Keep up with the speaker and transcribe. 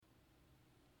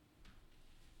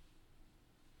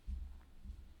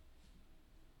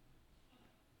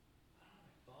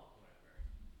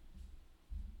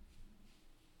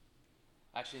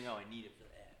Actually, no, I need it for the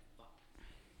ad. Fuck.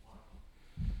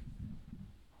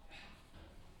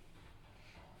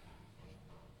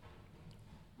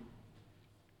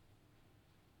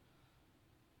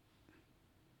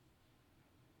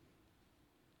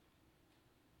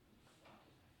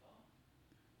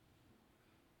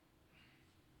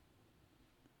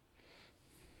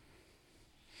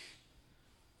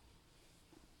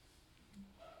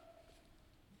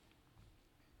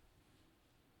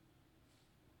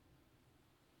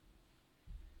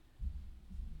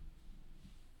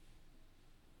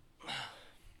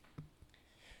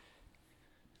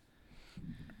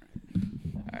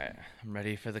 All right, I'm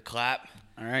ready for the clap.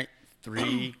 All right.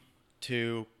 3,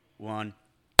 2, 1.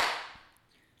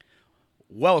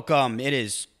 Welcome. It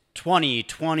is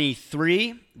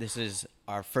 2023. This is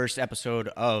our first episode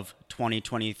of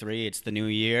 2023. It's the new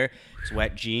year. It's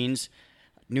Wet Jeans.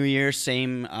 New year,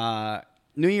 same.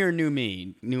 New year, new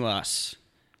me, new us.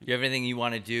 You have anything you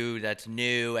want to do that's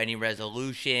new? Any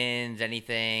resolutions?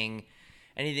 Anything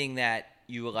that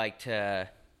you would like to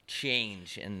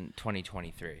change in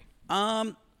 2023?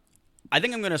 I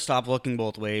think I'm gonna stop looking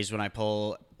both ways when I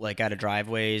pull like out of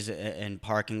driveways and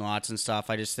parking lots and stuff.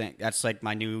 I just think that's like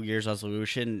my New Year's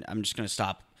resolution. I'm just gonna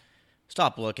stop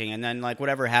looking, and then like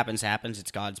whatever happens,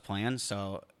 it's God's plan.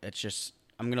 So it's just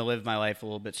I'm gonna live my life a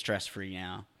little bit stress free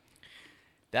now.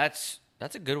 That's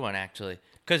a good one, actually.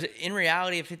 Because in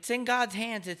reality, if it's in God's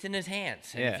hands, it's in His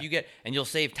hands. And Yeah. if you'll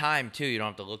save time too. You don't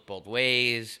have to look both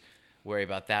ways, worry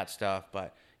about that stuff.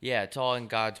 But yeah, it's all in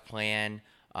God's plan.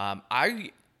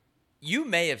 You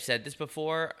may have said this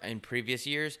before in previous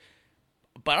years,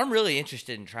 but I'm really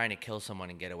interested in trying to kill someone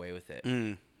and get away with it.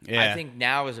 Yeah. I think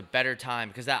now is a better time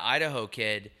because that Idaho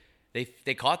kid,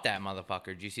 they caught that motherfucker.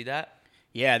 Did you see that?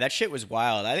 Yeah, that shit was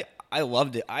wild. I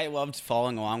loved it. I loved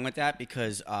following along with that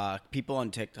because people on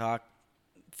TikTok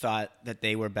thought that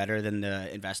they were better than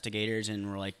the investigators and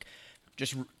were like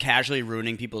just casually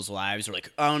ruining people's lives. Or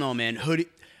like, I don't know, man,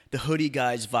 the hoodie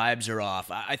guy's vibes are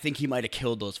off. I think he might have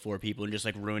killed those 4 people and just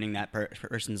like ruining that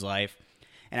person's life.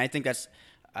 And I think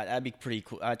that'd be pretty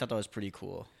cool. I thought that was pretty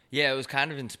cool. Yeah, it was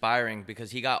kind of inspiring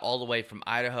because he got all the way from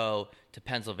Idaho to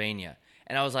Pennsylvania.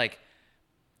 And I was like,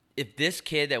 if this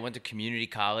kid that went to community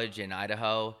college in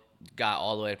Idaho got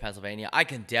all the way to Pennsylvania, I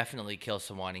can definitely kill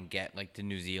someone and get like to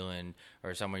New Zealand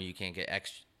or somewhere you can't get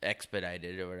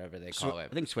expedited or whatever they call it.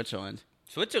 I think Switzerland.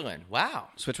 Switzerland, wow.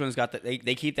 Switzerland's got they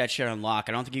keep that shit on lock.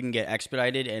 I don't think you can get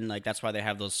expedited, and like that's why they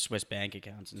have those Swiss bank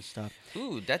accounts and stuff.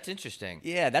 Ooh, that's interesting.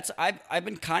 Yeah, I've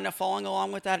been kind of following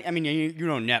along with that. I mean, you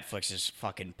know, Netflix is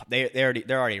fucking they're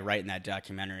already writing that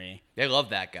documentary. They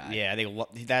love that guy. Yeah,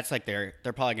 that's like they're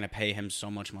probably gonna pay him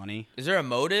so much money. Is there a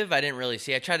motive? I didn't really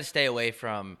see. I try to stay away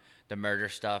from the murder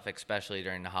stuff, especially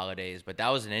during the holidays. But that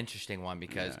was an interesting one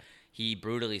because he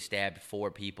brutally stabbed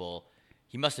 4 people.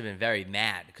 He must have been very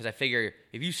mad because I figure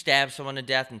if you stab someone to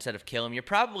death instead of kill him, you're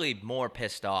probably more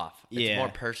pissed off. It's more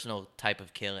personal type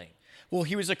of killing. Well,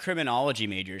 he was a criminology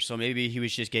major, so maybe he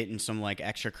was just getting some like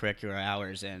extracurricular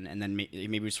hours, and then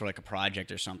maybe it was for like a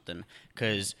project or something.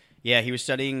 Because he was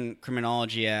studying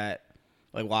criminology at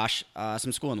like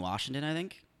some school in Washington, I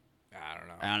think. I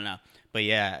don't know, but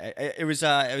yeah, it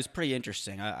was pretty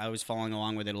interesting. I was following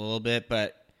along with it a little bit,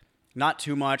 but not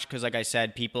too much because, like I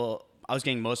said, I was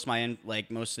getting most of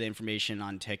the information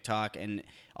on TikTok, and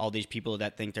all these people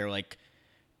that think they're like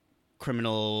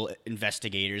criminal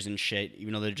investigators and shit,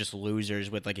 even though they're just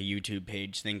losers with like a YouTube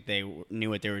page, think they knew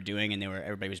what they were doing, and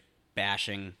everybody was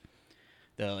bashing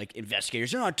the like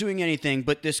investigators. They're not doing anything,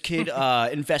 but this kid,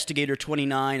 Investigator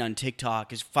 29 on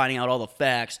TikTok, is finding out all the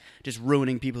facts, just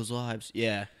ruining people's lives.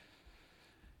 Yeah.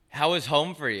 How was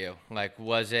home for you? Like,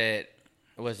 was it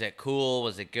cool?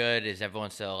 Was it good? Is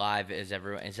everyone still alive? Is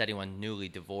anyone newly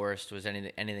divorced? Was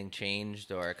anything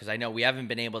changed? Or because I know we haven't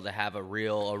been able to have a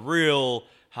real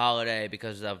holiday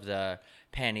because of the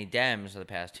pandemics of the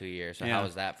past 2 years. So how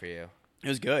was that for you? It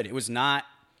was good. It was not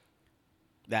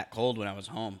that cold when I was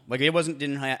home. Like I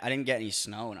didn't get any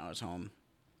snow when I was home,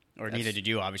 or neither did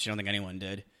you. Obviously, I don't think anyone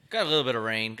did. Got a little bit of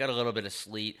rain. Got a little bit of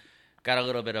sleet. Got a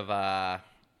little bit of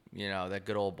that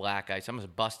good old black ice. I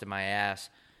almost busted my ass.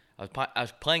 I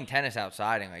was playing tennis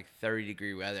outside in like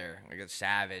 30-degree weather. Like it's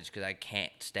savage because I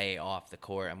can't stay off the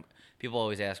court. People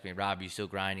always ask me, Rob, are you still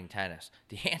grinding tennis?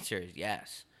 The answer is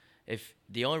yes. If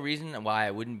the only reason why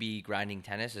I wouldn't be grinding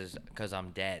tennis is because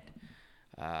I'm dead.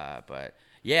 But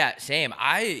yeah, same.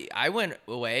 I went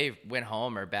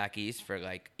home or back east for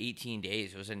like 18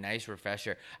 days. It was a nice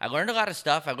refresher. I learned a lot of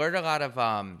stuff. I learned a lot of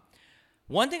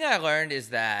one thing I learned is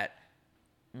that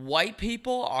white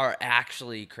people are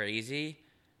actually crazy.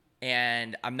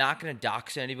 and I'm not going to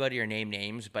dox anybody or name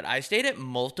names, but I stayed at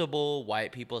multiple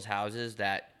white people's houses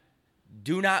that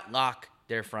do not lock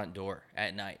their front door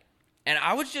at night. And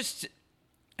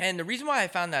and the reason why I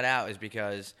found that out is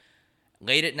because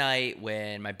late at night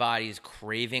when my body is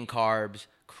craving carbs,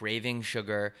 craving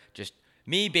sugar, just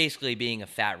me basically being a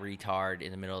fat retard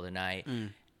in the middle of the night,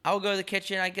 I would go to the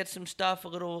kitchen, I'd get some stuff, a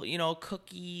little,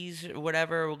 cookies or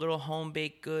whatever, a little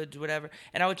home-baked goods, whatever,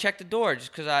 and I would check the door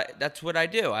just because that's what I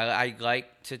do. I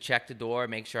like to check the door,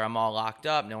 make sure I'm all locked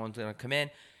up, no one's going to come in,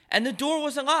 and the door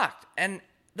wasn't locked. And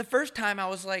the first time I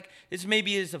was like, this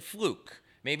maybe is a fluke.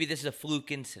 Maybe this is a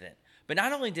fluke incident. But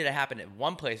not only did it happen at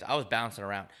one place, I was bouncing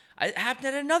around. It happened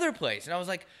at another place, and I was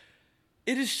like,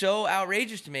 it is so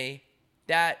outrageous to me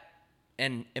that,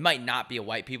 and it might not be a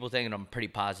white people thing, and I'm pretty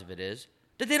positive it is,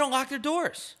 that they don't lock their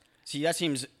doors. See, that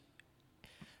seems...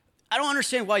 I don't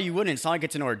understand why you wouldn't. It's not like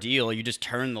it's an ordeal. You just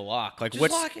turn the lock. Like,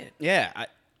 just lock it. Yeah.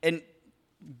 And,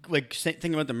 like,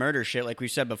 thinking about the murder shit, like we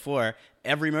said before,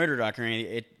 every murder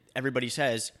documentary, everybody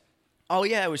says, oh,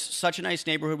 yeah, it was such a nice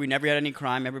neighborhood. We never had any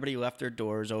crime. Everybody left their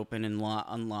doors open and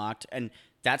unlocked. And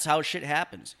that's how shit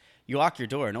happens. You lock your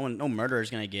door. No murderer is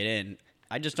going to get in.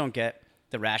 I just don't get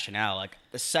the rationale. Like,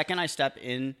 the second I step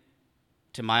in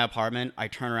to my apartment, I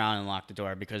turn around and lock the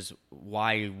door because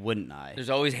why wouldn't I? There's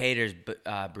always haters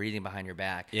breathing behind your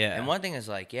back. Yeah. And one thing is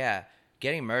like, yeah,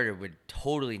 getting murdered would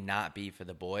totally not be for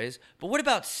the boys. But what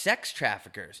about sex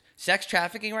traffickers? Sex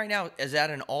trafficking right now is at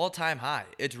an all-time high.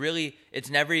 It's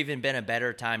never even been a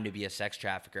better time to be a sex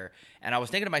trafficker. And I was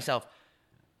thinking to myself,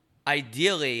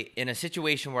 ideally, in a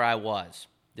situation where I was,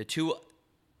 the two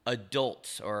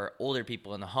adults or older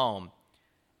people in the home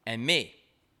and me,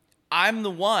 I'm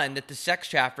the one that the sex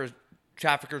traffickers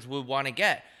would want to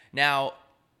get. Now,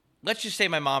 let's just say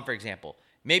my mom, for example.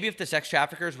 Maybe if the sex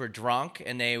traffickers were drunk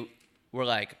and they were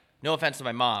like, no offense to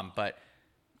my mom, but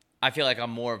I feel like I'm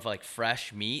more of like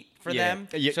fresh meat for them.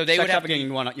 So they would have to.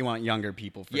 You want younger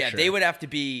people for sure. Yeah, they would have to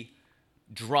be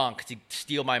drunk to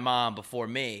steal my mom before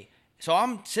me. So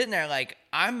I'm sitting there like,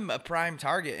 I'm a prime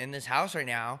target in this house right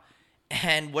now.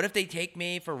 And what if they take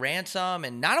me for ransom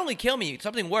and not only kill me,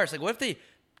 something worse? Like, what if they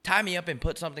tie me up and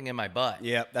put something in my butt?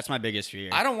 Yeah, that's my biggest fear.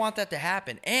 I don't want that to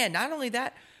happen. And not only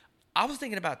that, I was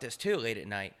thinking about this too late at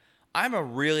night. I'm a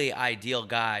really ideal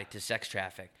guy to sex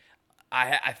traffic.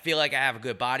 I feel like I have a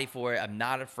good body for it. I'm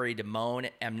not afraid to moan.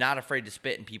 I'm not afraid to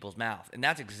spit in people's mouth. And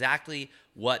that's exactly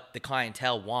what the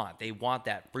clientele want. They want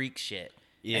that freak shit.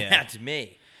 Yeah. And that's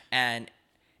me. And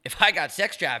if I got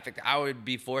sex trafficked, I would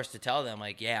be forced to tell them,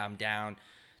 like, yeah, I'm down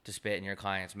to spit in your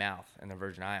client's mouth in the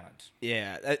Virgin Islands.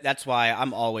 Yeah, that's why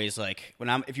I'm always like,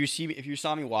 if you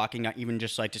saw me walking, even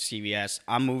just like to CVS,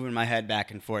 I'm moving my head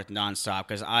back and forth nonstop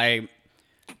because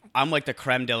I'm like the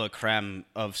creme de la creme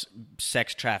of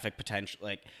sex traffic potential.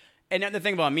 Like, and the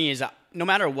thing about me is that no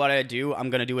matter what I do, I'm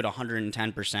gonna do it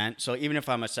 110%. So even if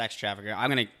I'm a sex trafficker, I'm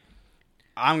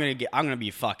gonna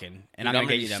be fucking, and I'm gonna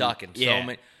get you them. Sucking.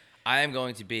 Yeah. I am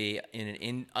going to be in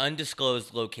an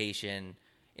undisclosed location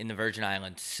in the Virgin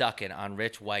Islands sucking on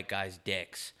rich white guys'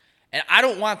 dicks. And I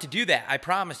don't want to do that. I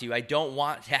promise you, I don't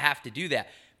want to have to do that.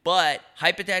 But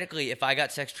hypothetically, if I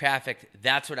got sex trafficked,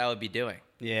 that's what I would be doing.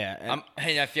 Yeah,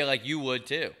 and I feel like you would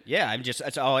too. Yeah,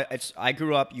 I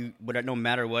grew up. No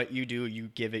matter what you do, you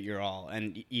give it your all.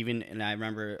 And I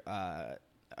remember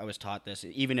I was taught this.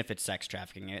 Even if it's sex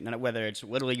trafficking, and whether it's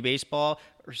Little League baseball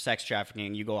or sex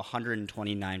trafficking, you go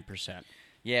 129%.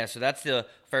 Yeah, so that's the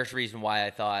first reason why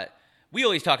I thought. We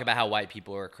always talk about how white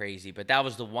people are crazy, but that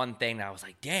was the one thing that I was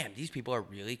like, damn, these people are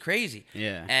really crazy.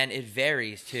 Yeah. And it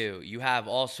varies, too. You have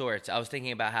all sorts. I was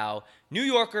thinking about how New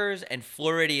Yorkers and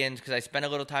Floridians, because I spent a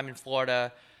little time in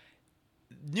Florida,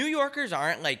 New Yorkers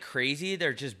aren't, like, crazy.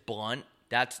 They're just blunt.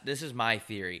 This is my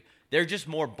theory. They're just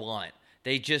more blunt.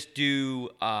 They just do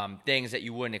things that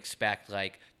you wouldn't expect,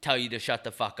 like tell you to shut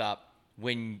the fuck up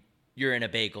when you're in a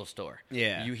bagel store.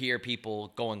 Yeah. You hear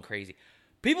people going crazy.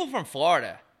 People from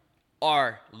Florida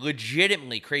are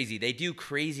legitimately crazy. They do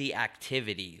crazy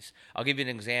activities. I'll give you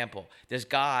an example. This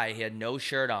guy, he had no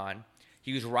shirt on.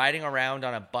 He was riding around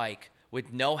on a bike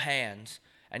with no hands,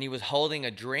 and he was holding a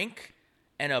drink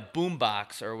and a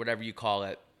boombox, or whatever you call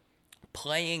it,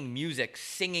 playing music,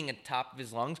 singing at the top of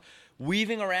his lungs,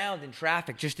 weaving around in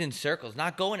traffic, just in circles,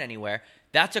 not going anywhere.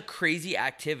 That's a crazy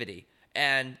activity.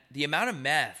 And the amount of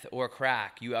meth or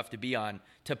crack you have to be on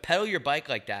to pedal your bike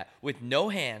like that with no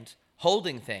hands,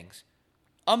 holding things,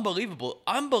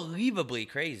 unbelievably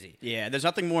crazy. Yeah, there's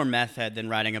nothing more meth head than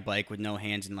riding a bike with no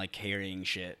hands and like carrying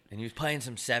shit. And he was playing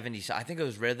some 70s. I think it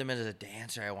was Rhythm as a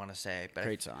Dancer, I want to say. But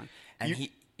great song. And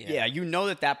you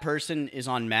know that person is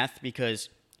on meth because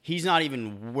he's not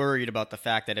even worried about the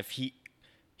fact that if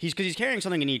he's carrying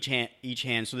something in each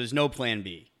hand, so there's no plan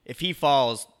B. If he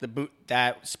falls,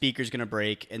 that speaker's gonna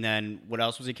break, and then what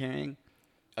else was he carrying?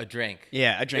 A drink.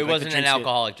 Yeah, a drink. It wasn't an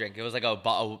alcoholic drink. It was like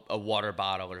a water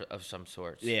bottle of some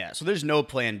sort. Yeah, so there's no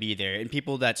plan B there, and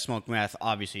people that smoke meth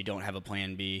obviously don't have a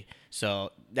plan B.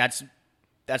 So that's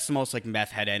the most like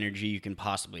meth head energy you can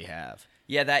possibly have.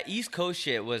 Yeah, that East Coast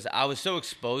shit I was so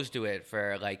exposed to it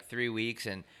for like 3 weeks,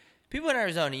 and people in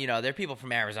Arizona, they're people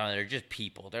from Arizona. They're just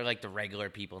people. They're like the regular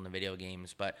people in the video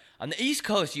games. But on the East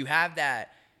Coast, you have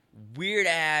that weird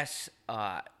ass,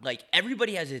 like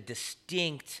everybody has a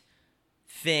distinct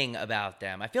thing about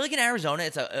them. I feel like in Arizona,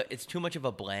 it's too much of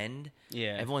a blend.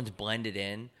 Yeah, everyone's blended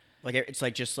in. Like it's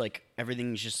like just like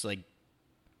everything's just like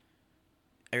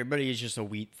everybody is just a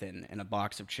wheat thin in a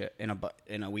box of chip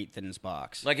in a wheat thins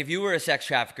box. Like if you were a sex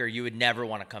trafficker, you would never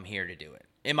want to come here to do it.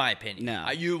 In my opinion, no,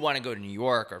 you want to go to New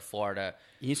York or Florida.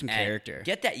 You need some character.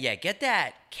 Get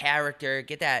that character.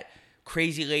 Get that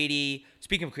crazy lady.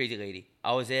 Speaking of crazy lady,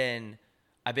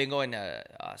 I've been going to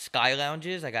Sky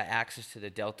Lounges. I got access to the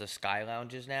Delta Sky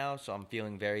Lounges now, so I'm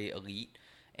feeling very elite.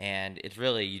 And it's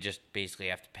really, you just basically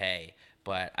have to pay.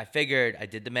 But I figured, I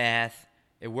did the math.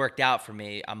 It worked out for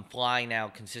me. I'm flying now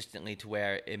consistently to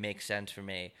where it makes sense for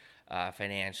me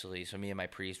financially. So me and my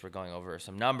priest were going over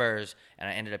some numbers, and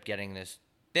I ended up getting this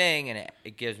thing, and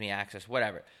it gives me access,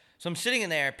 whatever. So I'm sitting in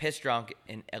there, pissed drunk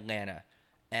in Atlanta,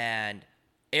 and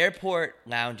airport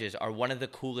lounges are one of the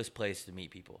coolest places to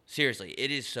meet people. Seriously, it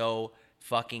is so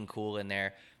fucking cool in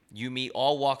there. You meet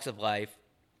all walks of life.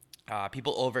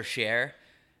 People overshare.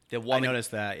 I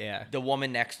noticed that, yeah. The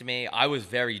woman next to me, I was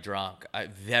very drunk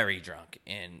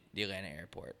in the Atlanta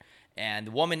airport. And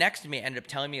the woman next to me ended up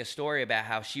telling me a story about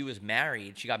how she was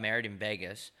married. She got married in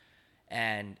Vegas.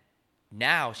 And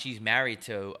now she's married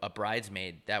to a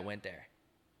bridesmaid that went there.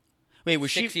 Wait,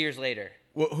 was 6 years later.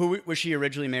 Who was she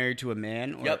originally married to a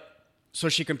man? Or, yep. So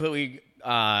she completely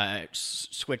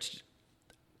switched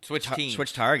teams.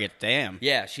 Switched target. Damn.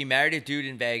 Yeah, she married a dude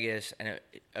in Vegas and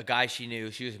a guy she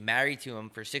knew. She was married to him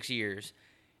for 6 years,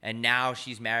 and now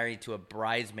she's married to a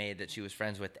bridesmaid that she was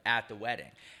friends with at the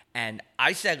wedding. And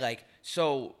I said, like,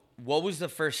 so what was the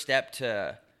first step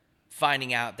to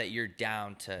finding out that you're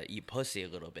down to eat pussy a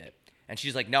little bit? And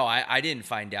she's like, no, I didn't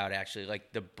find out, actually.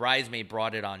 Like, the bridesmaid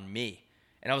brought it on me.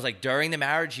 And I was like, during the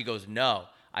marriage? She goes, no.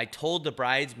 I told the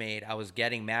bridesmaid I was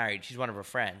getting married. She's one of her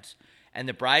friends. And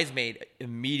the bridesmaid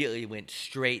immediately went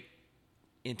straight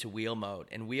into wheel mode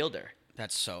and wheeled her.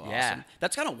 That's so awesome. Yeah.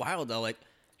 That's kind of wild, though. Like,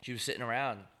 she was sitting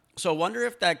around. So I wonder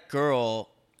if that girl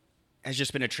has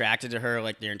just been attracted to her,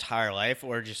 like, their entire life,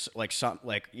 or just, like,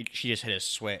 she just hit a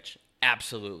switch.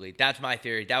 Absolutely. That's my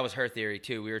theory. That was her theory,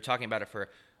 too. We were talking about it for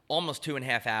almost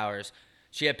 2.5 hours.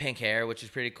 She had pink hair, which is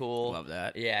pretty cool. Love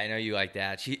that. Yeah, I know you like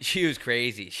that. She was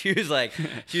crazy. She was like,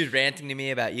 she was ranting to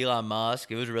me about Elon Musk.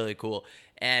 It was really cool.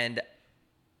 And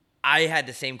I had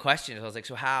the same questions. I was like,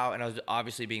 so how? And I was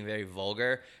obviously being very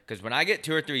vulgar, because when I get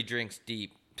 2 or 3 drinks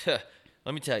deep,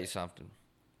 let me tell you something.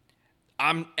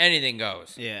 Anything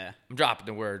goes. Yeah. I'm dropping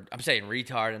the word. I'm saying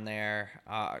retard in there.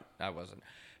 I wasn't.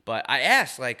 But I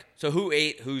asked, like, so who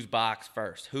ate whose box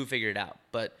first? Who figured it out?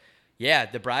 But yeah,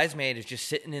 the bridesmaid is just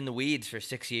sitting in the weeds for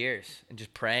 6 years and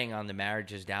just preying on the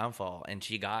marriage's downfall. And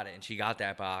she got it. And she got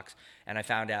that box. And I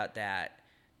found out that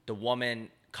the woman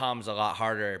comes a lot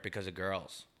harder because of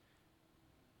girls.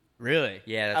 Really?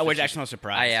 Yeah. That's no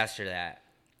surprise. I asked her that.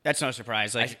 That's no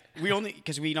surprise. Like,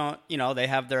 because we don't, they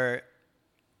have the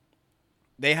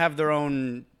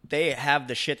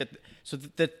shit that, so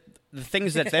the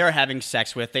things that they're having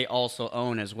sex with, they also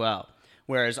own as well.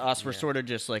 Whereas us, we're sort of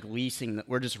just like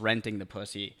we're just renting the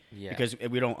pussy because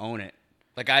we don't own it.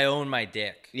 Like, I own my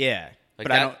dick. Yeah. Like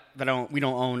but we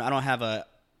don't own, I don't have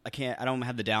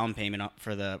the down payment up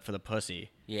for the pussy.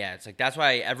 Yeah. It's like, that's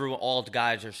why all the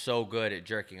guys are so good at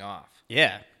jerking off.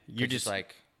 Yeah. You're just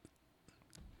like,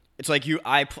 it's like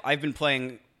I've been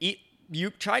playing, you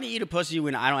trying to eat a pussy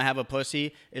when I don't have a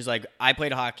pussy is like, I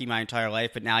played hockey my entire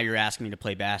life, but now you're asking me to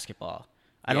play basketball.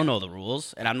 I don't know the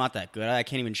rules, and I'm not that good. I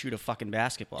can't even shoot a fucking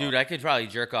basketball. Dude, I could probably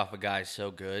jerk off a guy so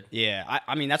good. Yeah,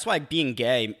 I mean, that's why being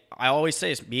gay, I always say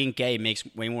this, being gay makes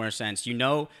way more sense. You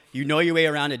know your way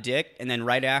around a dick, and then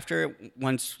right after,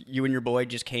 once you and your boy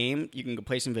just came, you can go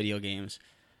play some video games.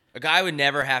 A guy would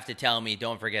never have to tell me,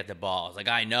 don't forget the balls. Like,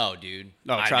 I know, dude.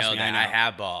 No, trust me, that. I know. I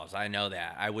have balls. I know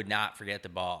that. I would not forget the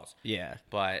balls. Yeah.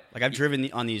 But like, I've driven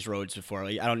on these roads before.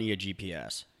 Like, I don't need a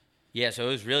GPS. Yeah, so it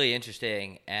was really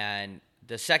interesting. And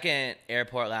the second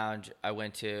airport lounge I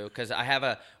went to, because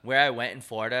where I went in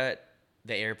Florida,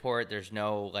 the airport, there's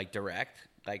no, like, direct.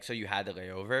 Like, so you had to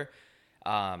lay over.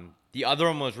 The other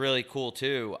one was really cool,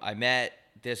 too. I met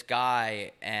this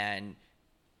guy, and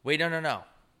Wait, no.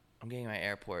 I'm getting my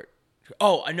airport.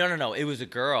 Oh, no. It was a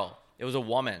girl. It was a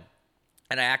woman.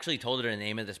 And I actually told her the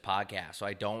name of this podcast, so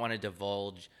I don't want to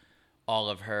divulge all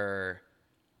of her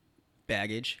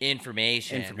baggage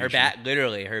information. Her baggage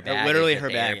literally at her the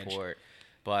baggage. Airport.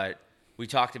 But we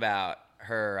talked about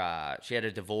her. She had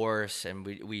a divorce, and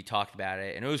we talked about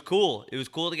it, and it was cool. It was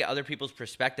cool to get other people's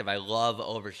perspective. I love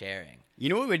oversharing. You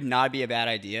know what would not be a bad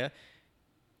idea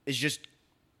is just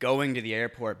going to the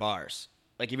airport bars.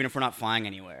 Like, even if we're not flying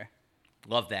anywhere.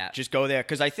 Love that. Just go there.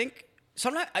 Because I think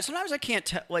sometimes I can't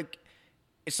tell. Like,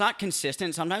 it's not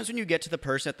consistent. Sometimes when you get to the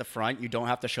person at the front, you don't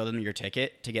have to show them your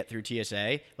ticket to get through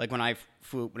TSA. Like, when I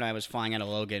was flying out of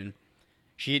Logan,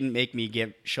 she didn't make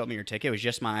me show me your ticket. It was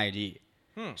just my ID.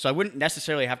 So I wouldn't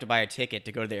necessarily have to buy a ticket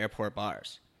to go to the airport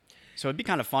bars. So it'd be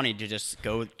kind of funny to just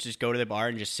go to the bar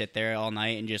and just sit there all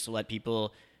night and just let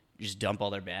people just dump all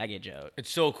their baggage out.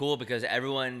 It's so cool because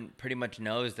everyone pretty much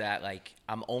knows that, like,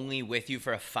 I'm only with you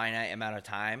for a finite amount of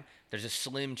time. There's a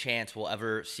slim chance we'll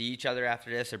ever see each other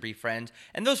after this or be friends.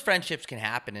 And those friendships can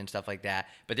happen and stuff like that.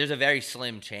 But there's a very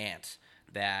slim chance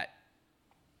that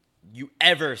you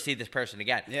ever see this person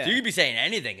again. Yeah. So you could be saying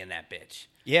anything in that bitch.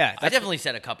 Yeah. I definitely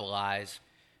said a couple lies,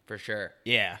 for sure.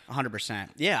 Yeah, 100%.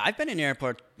 Yeah, I've been in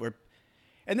airports where,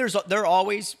 and they're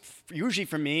always, usually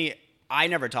for me, I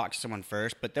never talk to someone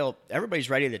first, but everybody's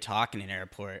ready to talk in an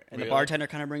airport, and Really? the bartender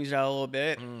kind of brings it out a little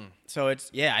bit. So I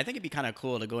think it'd be kind of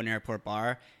cool to go in an airport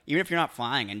bar, even if you're not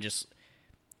flying, and just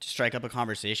strike up a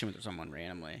conversation with someone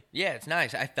randomly. Yeah, it's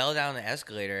nice. I fell down the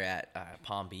escalator at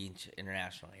Palm Beach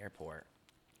International Airport.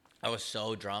 I was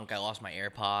so drunk. I lost my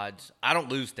AirPods. I don't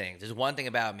lose things. There's one thing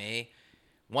about me.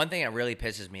 One thing that really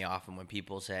pisses me off when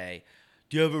people say,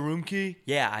 "Do you have a room key?"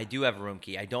 Yeah, I do have a room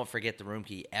key. I don't forget the room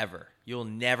key ever. You'll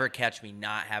never catch me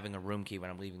not having a room key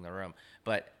when I'm leaving the room.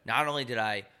 But not only did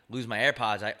I lose my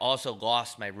AirPods, I also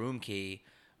lost my room key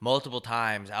multiple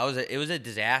times. It was a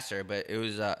disaster, but it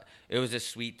was a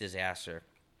sweet disaster.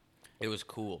 It was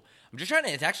cool. I'm just trying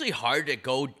to. It's actually hard to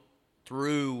go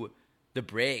through the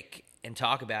break and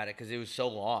talk about it because it was so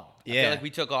long. Yeah. I feel like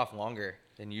we took off longer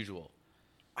than usual.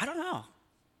 I don't know.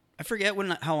 I forget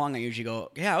how long I usually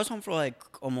go. Yeah, I was home for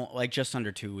almost just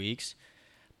under 2 weeks,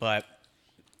 but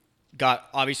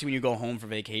obviously when you go home for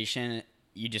vacation,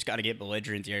 you just got to get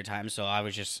belligerent the other time. So it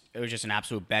was just an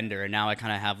absolute bender, and now I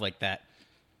kind of have like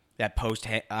that post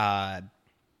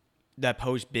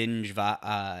binge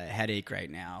headache right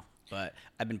now. But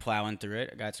I've been plowing through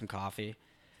it. I got some coffee.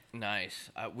 Nice.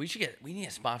 We need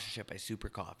a sponsorship by Super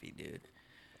Coffee, dude.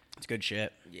 It's good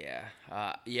shit. Yeah.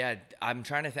 I'm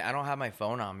trying to think. I don't have my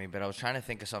phone on me, but I was trying to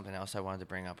think of something else I wanted to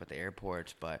bring up at the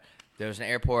airports. But there was an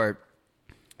airport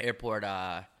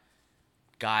guy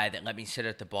that let me sit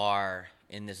at the bar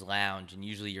in this lounge, and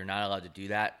usually you're not allowed to do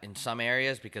that in some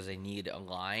areas because they need a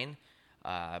line.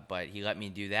 But he let me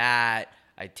do that.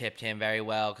 I tipped him very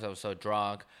well because I was so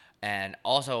drunk. And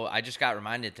also, I just got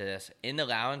reminded to this. In the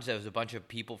lounge, there was a bunch of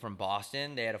people from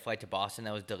Boston. They had a flight to Boston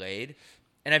that was delayed.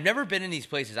 And I've never been in these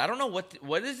places. I don't know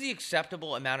what is the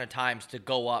acceptable amount of times to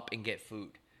go up and get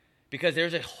food. Because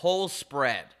there's a whole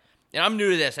spread. And I'm new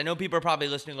to this. I know people are probably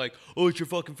listening like, oh, it's your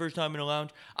fucking first time in a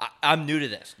lounge. I'm new to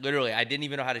this. Literally, I didn't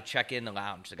even know how to check in the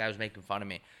lounge. The guy was making fun of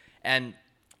me. And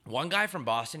one guy from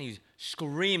Boston, he was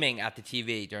screaming at the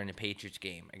TV during the Patriots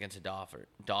game against the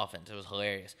Dolphins. It was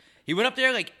hilarious. He went up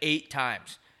there like 8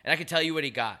 times. And I can tell you what he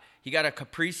got. He got a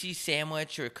caprese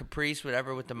sandwich or a caprese,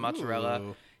 whatever, with the mozzarella.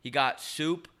 Ooh. He got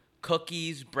soup,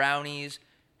 cookies, brownies,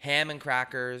 ham and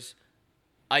crackers,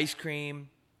 ice cream.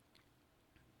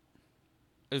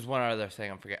 There's one other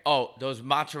thing I'm forgetting. Oh, those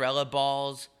mozzarella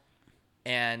balls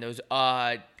and those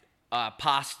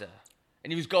pasta.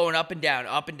 And he was going up and down to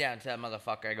that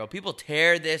motherfucker. I go, people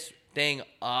tear this thing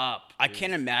up, dude. I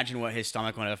can't imagine what his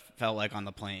stomach would have felt like on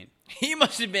the plane. He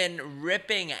must have been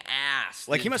ripping ass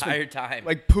Like the he must entire have time.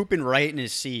 like pooping right in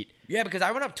his seat. Yeah, because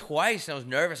I went up twice and I was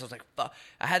nervous. I was like, fuck.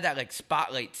 I had that like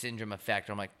spotlight syndrome effect.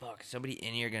 I'm like, fuck, is somebody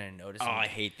in here going to notice? Oh, I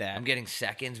hate that. I'm getting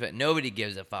seconds, but nobody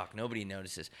gives a fuck. Nobody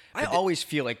notices. I always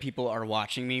feel like people are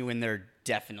watching me when they're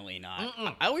definitely not.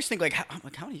 I always think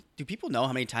how many do people know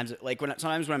how many times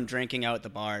sometimes when I'm drinking out at the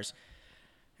bars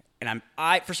and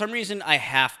for some reason I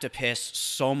have to piss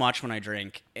so much when I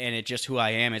drink, and it's just who I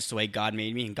am. It's the way God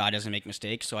made me, and God doesn't make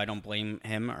mistakes, so I don't blame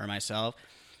him or myself.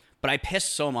 But I piss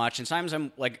so much, and sometimes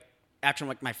I'm like, after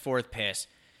like my 4th piss,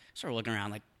 I start looking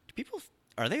around like,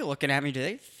 are they looking at me? Do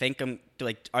they think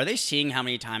are they seeing how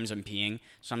many times I'm peeing?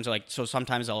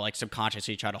 Sometimes I'll like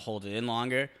subconsciously try to hold it in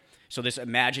longer. So this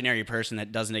imaginary person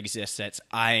that doesn't exist, that's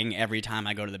eyeing every time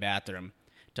I go to the bathroom,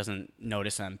 doesn't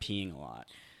notice I'm peeing a lot.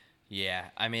 Yeah,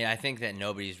 I mean, I think that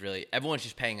everyone's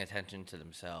just paying attention to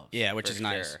themselves. Yeah, which for is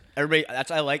nice. sure. Everybody, that's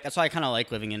why I kind of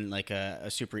like living in like a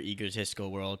super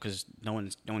egotistical world because no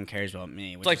one cares about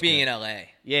me. It's like being in LA.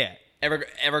 Yeah,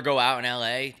 Ever go out in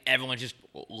LA? Everyone's just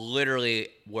literally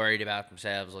worried about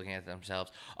themselves, looking at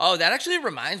themselves. Oh, that actually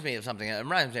reminds me of something. It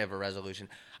reminds me of a resolution.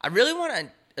 I really want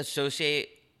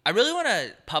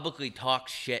to publicly talk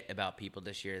shit about people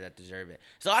this year that deserve it.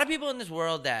 There's a lot of people in this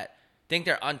world that think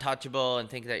they're untouchable and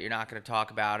think that you're not going to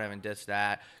talk about them and this,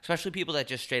 that. Especially people that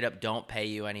just straight up don't pay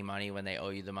you any money when they owe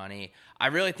you the money. I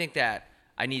really think that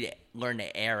I need to learn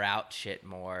to air out shit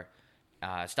more,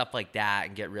 stuff like that,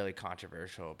 and get really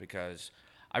controversial because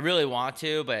I really want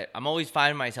to, but I'm always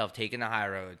finding myself taking the high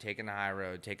road,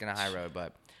 but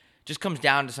it just comes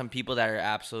down to some people that are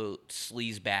absolute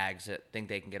sleaze bags that think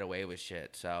they can get away with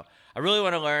shit. So I really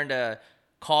want to learn to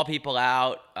call people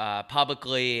out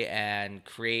publicly and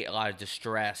create a lot of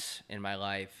distress in my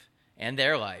life and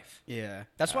their life. Yeah.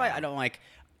 That's why I don't like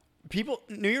people.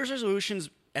 New Year's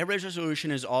resolutions, everybody's resolution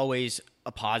is always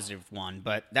a positive one,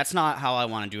 but that's not how I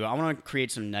want to do it. I want to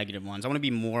create some negative ones. I want to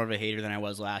be more of a hater than I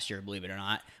was last year, believe it or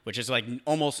not, which is like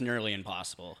almost nearly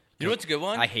impossible. You know what's a good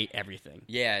one? I hate everything.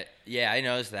 Yeah, I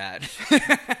noticed that.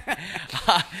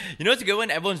 You know what's a good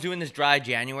one? Everyone's doing this dry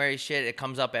January shit. It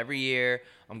comes up every year.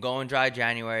 I'm going dry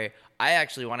January. I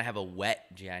actually want to have a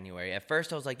wet January. At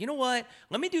first, I was like, you know what?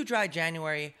 Let me do dry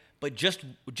January, but just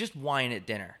wine at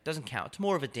dinner. Doesn't count. It's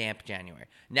more of a damp January.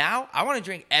 Now, I want to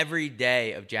drink every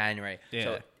day of January. Yeah.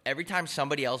 So every time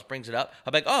somebody else brings it up,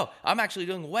 I'm like, oh, I'm actually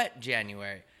doing wet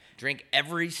January. Drink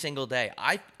every single day.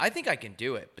 I think I can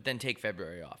do it, but then take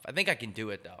February off. I think I can do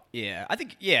it, though. Yeah, I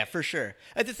think, yeah, for sure.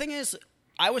 The thing is,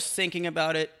 I was thinking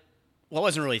about it. Well, I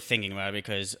wasn't really thinking about it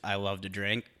because I love to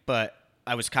drink, but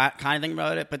I was kind of thinking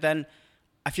about it. But then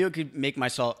I feel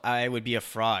I would be a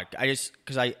fraud.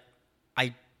 Because I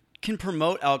can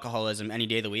promote alcoholism any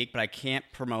day of the week, but I can't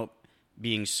promote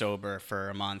being sober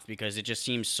for a month because it just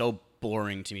seems so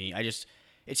boring to me.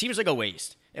 It seems like a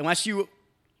waste. Unless you,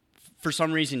 for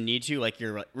some reason, need to, like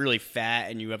you're really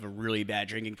fat and you have a really bad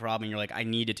drinking problem and you're like, I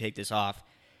need to take this off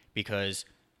because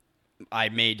I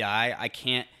may die.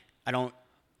 I don't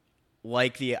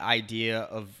like the idea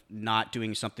of not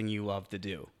doing something you love to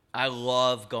do. I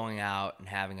love going out and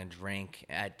having a drink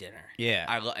at dinner. Yeah.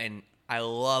 I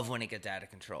love when it gets out of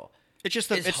control. It's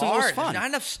just it's the hard. most fun. There's not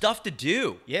enough stuff to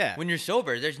do. Yeah. When you're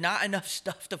sober, there's not enough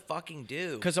stuff to fucking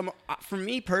do. Because for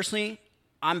me personally,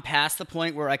 I'm past the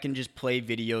point where I can just play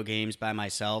video games by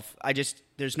myself.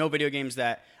 There's no video games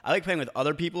that I like playing with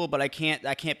other people, but that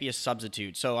can't be a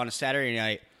substitute. So on a Saturday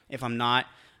night, if I'm not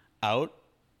out,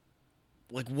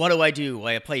 like what do?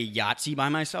 I play Yahtzee by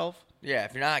myself? Yeah,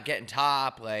 if you're not getting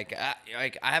top,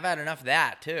 I have had enough of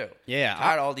that too. Yeah,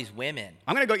 tired of all these women.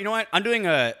 I'm gonna go. You know what?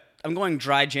 I'm going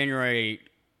dry January.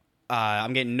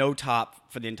 I'm getting no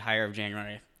top for the entire of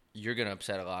January. You're gonna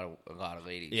upset a lot of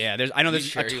ladies. Yeah, I know there's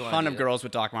sure a ton of girls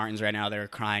with Doc Martens right now that are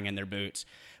crying in their boots.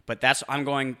 But I'm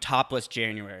going topless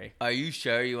January. Are you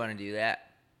sure you want to do that?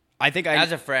 I think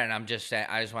as a friend, I'm just saying.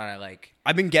 I just want to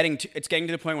I've been it's getting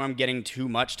to the point where I'm getting too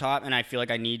much top, and I feel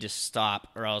like I need to stop,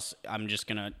 or else I'm just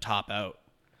gonna top out.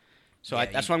 So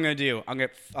that's what I'm gonna do. I'm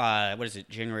gonna what is it,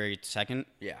 January 2nd?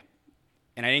 Yeah.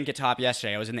 And I didn't get top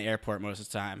yesterday. I was in the airport most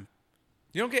of the time.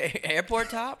 You don't get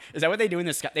airport top? Is that what they do in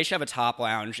the Sky? They should have a top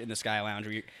lounge in the Sky Lounge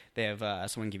where they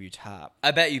have someone give you top. I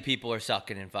bet you people are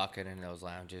sucking and fucking in those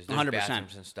lounges. There's 100%.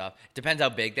 bathrooms and stuff. Depends how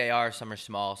big they are. Some are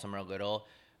small, some are little.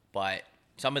 But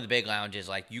some of the big lounges,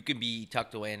 you could be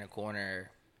tucked away in a corner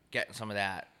getting some of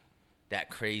that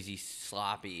crazy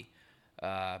sloppy.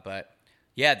 But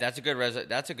yeah, that's a good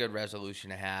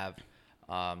resolution to have.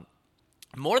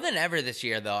 More than ever this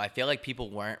year, though, I feel like people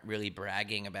weren't really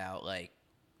bragging about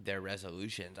their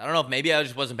resolutions. I don't know if maybe I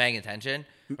just wasn't paying attention,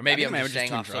 or maybe I'm just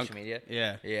staying off social media.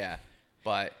 Yeah,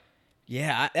 but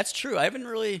yeah, that's true. I haven't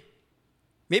really.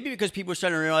 Maybe because people are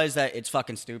starting to realize that it's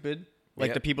fucking stupid.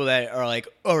 The people that are like,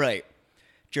 all right,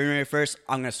 January 1st,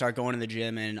 I'm gonna start going to the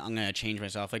gym and I'm gonna change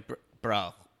myself.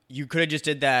 Bro, you could have just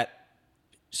did that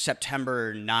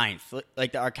September 9th.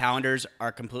 Our calendars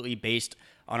are completely based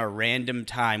on a random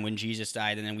time when Jesus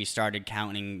died, and then we started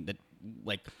counting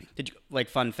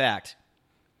fun fact.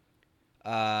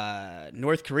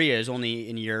 North Korea is only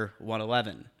in year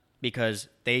 111 because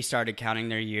they started counting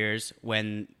their years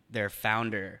when their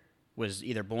founder was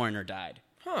either born or died.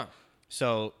 Huh.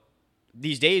 So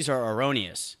these days are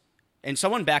erroneous. And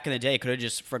someone back in the day could have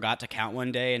just forgot to count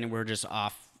one day and we're just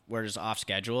off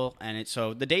schedule. And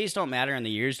so the days don't matter and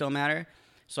the years don't matter.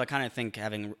 So I kind of think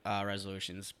having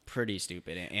resolutions pretty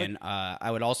stupid, and I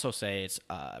would also say it's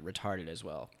retarded as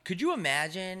well. Could you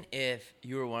imagine if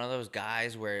you were one of those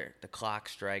guys where the clock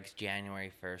strikes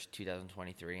January 1st,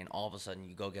 2023, and all of a sudden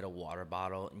you go get a water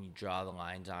bottle and you draw the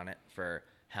lines on it for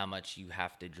how much you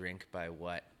have to drink by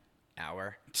what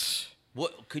hour?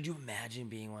 What could you imagine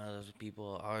being one of those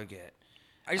people? I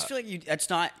just feel like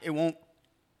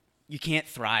you can't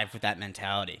thrive with that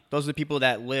mentality. Those are the people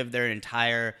that live their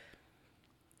entire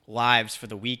lives for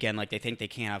the weekend, like they think they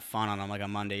can't have fun on like a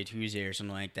Monday, Tuesday, or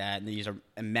something like that. And these are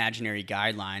imaginary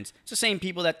guidelines. It's the same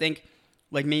people that think,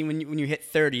 like me, when you hit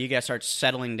 30, you gotta start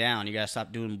settling down. You gotta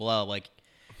stop doing blow. Like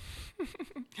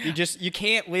you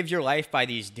can't live your life by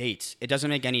these dates. It doesn't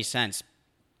make any sense.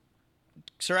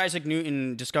 Sir Isaac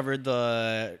Newton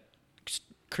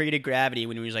created gravity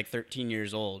when he was like 13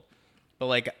 years old, but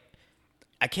like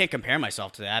I can't compare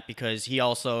myself to that because he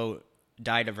also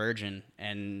died a virgin,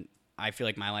 and I feel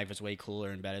like my life is way cooler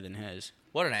and better than his.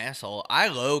 What an asshole. I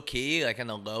low-key, like in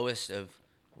the lowest of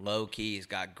low-keys,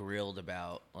 got grilled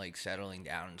about like settling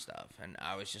down and stuff. And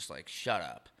I was just like, shut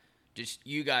up. Just,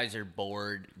 you guys are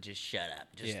bored. Just shut up.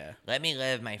 Just let me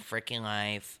live my freaking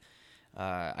life.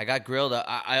 I got grilled.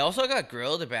 I also got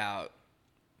grilled about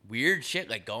weird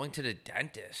shit, like going to the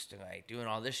dentist and like doing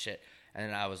all this shit. And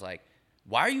then I was like,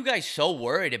 why are you guys so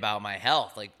worried about my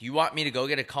health? Like, do you want me to go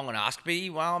get a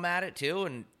colonoscopy while I'm at it too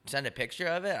and send a picture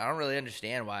of it? I don't really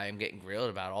understand why I'm getting grilled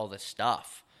about all this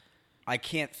stuff. I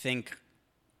can't think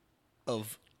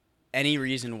of any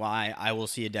reason why I will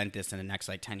see a dentist in the next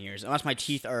like 10 years, unless my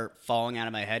teeth are falling out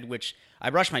of my head, which I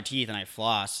brush my teeth and I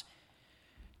floss.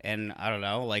 And I don't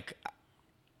know, like,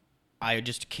 I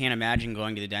just can't imagine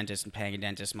going to the dentist and paying a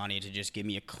dentist money to just give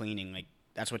me a cleaning. Like,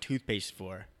 that's what toothpaste is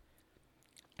for.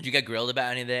 Did you get grilled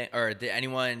about anything? Or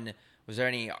was there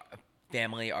any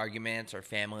family arguments or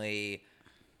family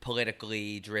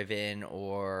politically driven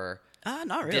or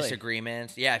not really.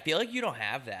 disagreements? Yeah, I feel like you don't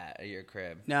have that at your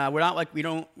crib. No, we're not like, we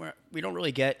don't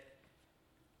really get,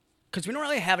 because we don't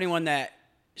really have anyone that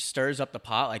stirs up the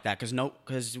pot like that,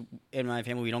 because in my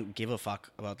family we don't give a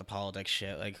fuck about the politics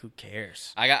shit. Like, who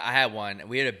cares? I had one.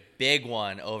 We had a big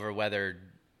one over whether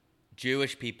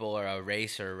Jewish people are a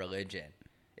race or a religion.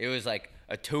 It was like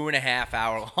a 2.5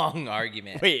 hour long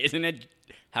argument. Wait, isn't it?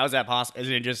 How is that possible?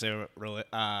 Isn't it just a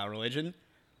religion?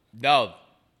 No,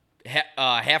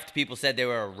 half the people said they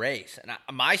were a race, and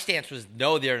my stance was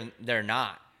no, they're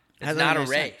not. It's not a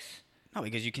race. No,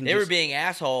 because you can. They were being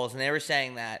assholes, and they were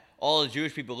saying that all the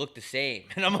Jewish people look the same,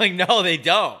 and I'm like, no, they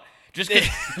don't. Just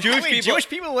because Jewish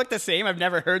people look the same. I've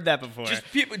never heard that before.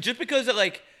 Just because of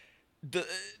like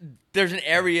there's an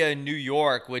area in New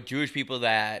York with Jewish people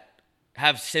that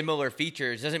have similar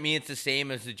features doesn't mean it's the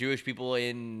same as the Jewish people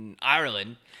in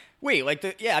Ireland. Wait, like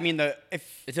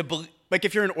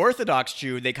if you're an Orthodox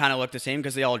Jew, they kind of look the same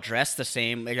because they all dress the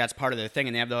same. Like, that's part of their thing,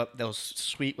 and they have those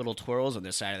sweet little twirls on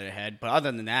the side of their head. But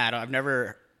other than that, I've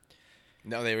never.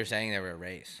 No, they were saying they were a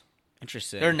race.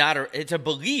 Interesting. They're not. It's a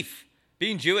belief.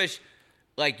 Being Jewish,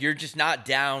 like, you're just not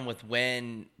down with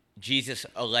when Jesus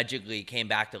allegedly came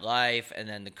back to life, and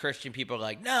then the Christian people are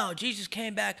like, no, Jesus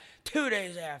came back 2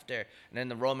 days after. And then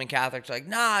the Roman Catholics are like,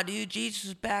 nah, dude, Jesus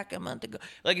was back a month ago.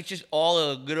 Like, it's just all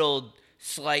a little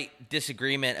slight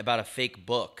disagreement about a fake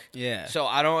book. Yeah. So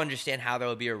I don't understand how that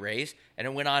would be a race. And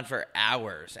it went on for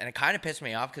hours. And it kind of pissed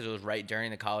me off because it was right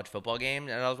during the college football game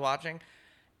that I was watching.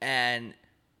 And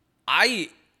I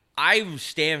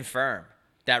stand firm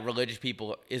that religious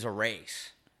people is a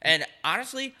race. And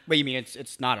honestly... But you mean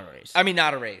it's not a race? I mean,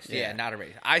 not a race. Yeah, not a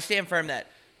race. I stand firm that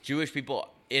Jewish people,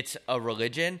 it's a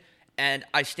religion. And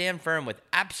I stand firm with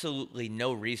absolutely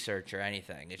no research or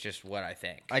anything. It's just what I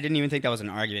think. I didn't even think that was an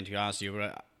argument, to be honest with you.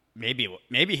 But maybe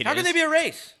it is. How can they be a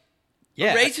race?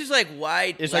 Yeah. A race is like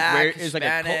white, it's black, like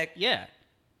Hispanic. Yeah.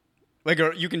 Like,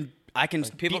 you can... I can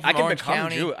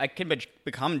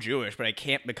become Jewish, but I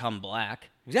can't become black.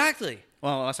 Exactly.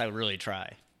 Well, unless I really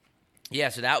try. Yeah,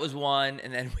 so that was one,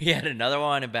 and then we had another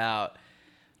one about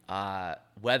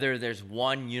whether there's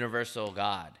one universal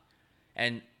God.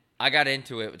 And I got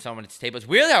into it with someone at the table. It's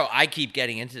weird how I keep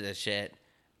getting into this shit.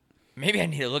 Maybe I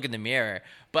need to look in the mirror.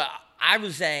 But I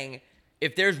was saying,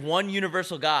 if there's one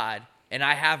universal God, and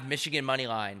I have Michigan money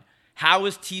line, how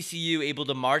is TCU able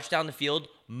to march down the field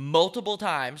multiple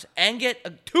times and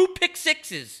get 2 pick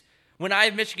sixes when I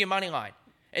have Michigan money line,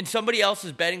 and somebody else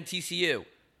is betting TCU?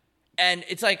 And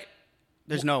it's like...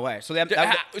 There's no way. So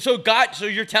so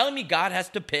you're telling me God has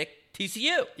to pick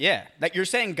TCU? Yeah, like you're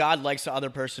saying God likes the other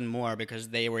person more because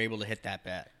they were able to hit that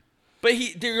bet.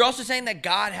 But you're also saying that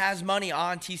God has money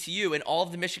on TCU, and all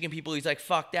of the Michigan people, he's like,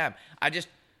 fuck them. I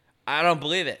don't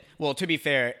believe it. Well, to be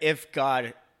fair, if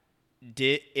God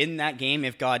in that game,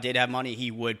 if God did have money,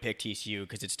 he would pick TCU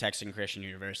because it's Texas Christian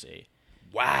University.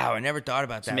 Wow, I never thought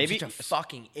about that. maybe- I'm such a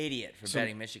fucking idiot for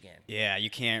betting Michigan. Yeah, you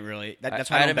can't really. That's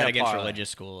I why I had don't him bet in a against parlay. religious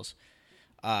schools.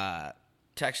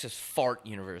 Texas Fart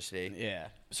University. Yeah.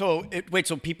 So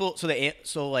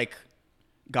like,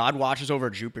 God watches over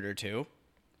Jupiter too.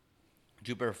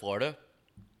 Jupiter, Florida.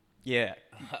 Yeah.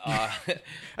 I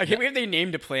can't believe they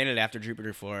named a planet after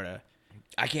Jupiter, Florida.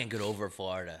 I can't get over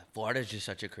Florida. Florida's just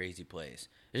such a crazy place.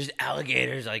 There's just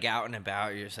alligators like out and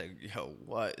about. You're just like, yo,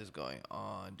 what is going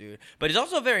on, dude? But it's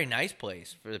also a very nice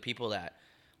place for the people that,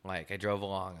 like, I drove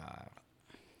along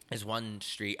this one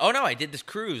street. Oh no, I did this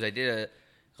cruise. I did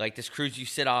this cruise you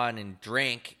sit on and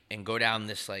drink and go down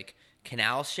this like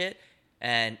canal shit.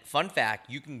 And fun fact,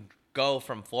 you can go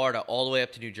from Florida all the way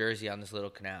up to New Jersey on this little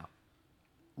canal.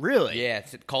 Really? Yeah,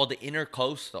 it's called the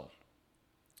Intercoastal.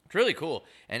 It's really cool.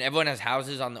 And everyone has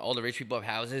houses all the rich people have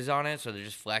houses on it, so they're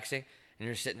just flexing. And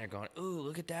you're sitting there going, ooh,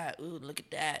 look at that. Ooh, look at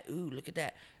that. Ooh, look at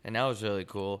that. And that was really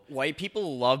cool. White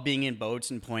people love being in boats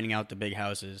and pointing out the big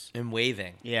houses. And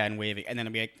waving. Yeah, and waving. And then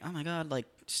I'll be like, oh my God, like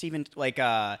Steven, like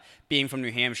being from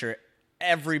New Hampshire,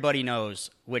 everybody knows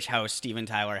which house Steven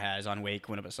Tyler has on Wake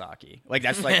Winnipesaukee. Like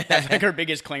that's like her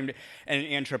biggest claim to,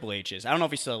 and Triple H's. I don't know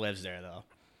if he still lives there though.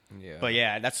 Yeah. But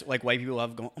yeah, that's like white people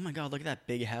love going, oh my God, look at that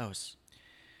big house.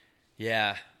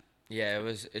 Yeah. Yeah,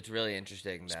 it's really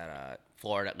interesting that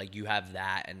Florida, like you have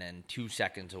that, and then 2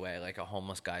 seconds away, like a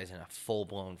homeless guy's in a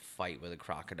full-blown fight with a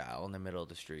crocodile in the middle of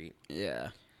the street. Yeah.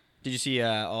 Did you see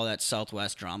all that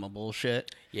Southwest drama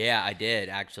bullshit? Yeah, I did,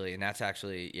 actually. And that's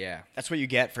actually, yeah. That's what you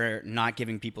get for not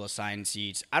giving people assigned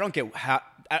seats. I don't get how...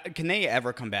 can they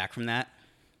ever come back from that?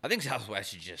 I think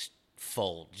Southwest should just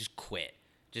fold, just quit.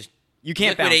 Just You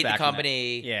can't bounce liquidate back the from that.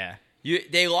 company. Yeah.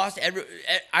 They lost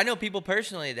I know people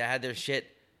personally that had their shit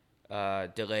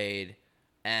delayed,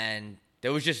 and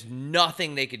there was just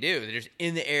nothing they could do. They're just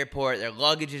in the airport. Their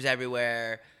luggage is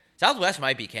everywhere. Southwest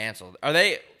might be canceled.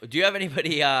 Do you have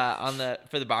anybody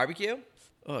for the barbecue?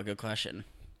 Oh, good question.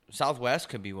 Southwest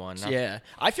could be one. Yeah.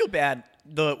 I feel bad.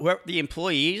 The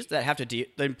employees that have to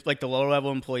like the lower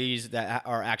level employees that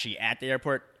are actually at the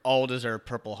airport all deserve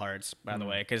Purple Hearts, by the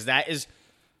way, because that is...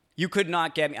 You could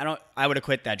not get me. I would have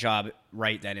quit that job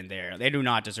right then and there. They do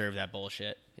not deserve that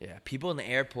bullshit. Yeah, people in the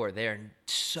airport, they're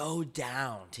so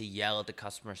down to yell at the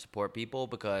customer support people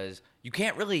because you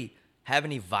can't really have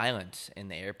any violence in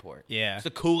the airport. Yeah. It's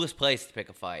the coolest place to pick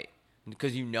a fight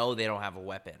because you know they don't have a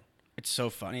weapon. It's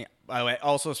so funny. By the way,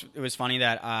 also, it was funny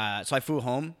that... so I flew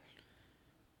home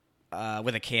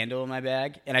with a candle in my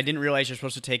bag, and I didn't realize you're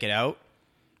supposed to take it out.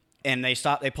 And they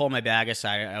pulled my bag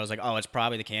aside. I was like, oh, it's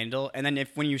probably the candle. And then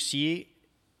when you see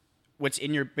what's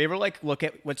in your... You ever, like, look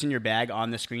at what's in your bag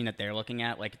on the screen that they're looking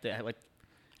at?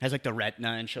 Has, like, the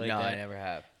retina and shit like No, that. I never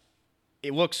have.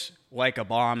 It looks like a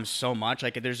bomb so much.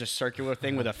 Like, there's a circular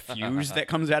thing with a fuse that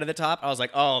comes out of the top. I was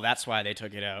like, oh, that's why they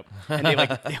took it out. And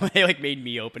they made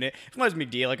me open it. It wasn't a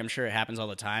big deal. Like, I'm sure it happens all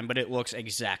the time. But it looks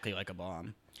exactly like a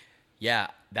bomb. Yeah,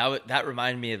 that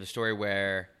reminded me of the story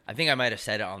where... I think I might have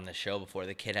said it on the show before.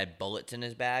 The kid had bullets in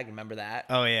his bag. Remember that?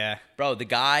 Oh, yeah. Bro, the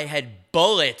guy had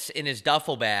bullets in his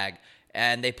duffel bag,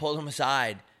 and they pulled him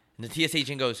aside. And the TSA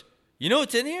agent goes, you know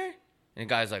what's in here? And the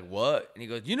guy's like, what? And he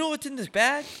goes, you know what's in this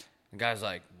bag? And the guy's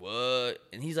like, what?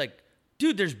 And he's like,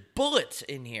 dude, there's bullets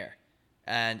in here.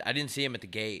 And I didn't see him at the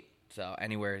gate, so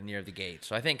anywhere near the gate.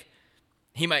 So I think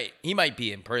he might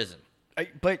be in prison.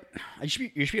 But you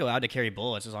should be allowed to carry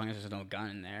bullets as long as there's no gun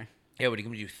in there. Yeah, what are you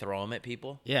going to do, throw them at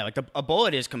people? Yeah, like a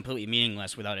bullet is completely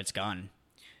meaningless without its gun.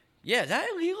 Yeah, is that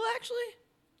illegal, actually?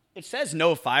 It says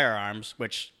no firearms,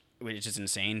 which is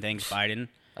insane. Thanks, Biden.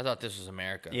 I thought this was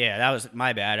America. Yeah, that was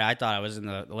my bad. I thought I was in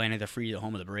the land of the free, the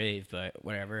home of the brave, but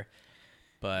whatever.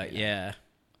 But, yeah.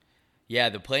 Yeah,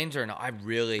 the planes are... I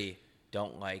really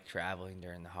don't like traveling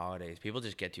during the holidays. People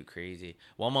just get too crazy.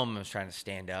 One woman was trying to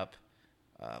stand up.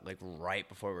 Like right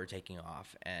before we were taking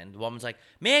off. And the woman's like,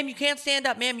 ma'am, you can't stand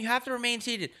up. Ma'am, you have to remain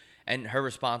seated. And her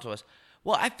response was,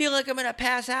 well, I feel like I'm going to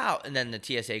pass out. And then the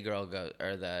TSA girl goes,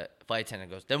 or the flight attendant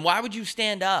goes, then why would you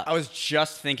stand up? I was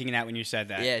just thinking that when you said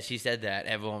that. Yeah, she said that.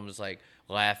 Everyone was like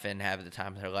laughing, having the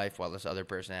time of their life while this other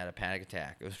person had a panic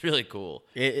attack. It was really cool.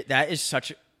 That is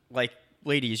such, like,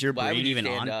 lady, is your Why brain would you even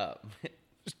stand on? up?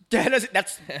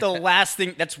 That's the last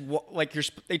thing. That's what, like,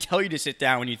 they tell you to sit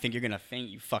down when you think you're going to faint,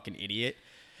 you fucking idiot.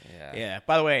 Yeah.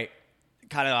 By the way,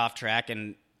 kind of off track,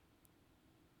 and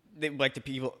the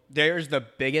people. There's the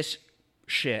biggest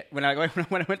shit when I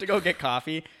went to go get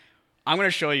coffee. I'm gonna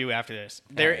show you after this.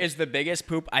 There is the biggest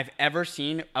poop I've ever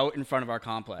seen out in front of our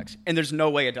complex, and there's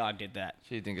no way a dog did that.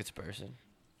 So you think it's a person?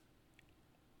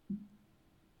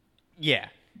 Yeah.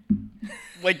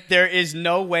 Like, there is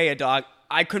no way a dog.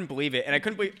 I couldn't believe it, and I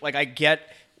couldn't believe. Like, I get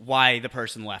why the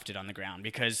person left it on the ground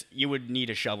because you would need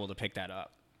a shovel to pick that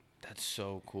up. That's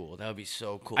so cool. That would be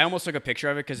so cool. I almost took a picture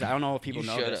of it because I don't know if people You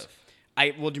know should've. this. Do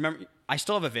you remember? I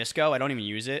still have a Visco. I don't even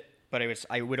use it, but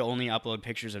I would only upload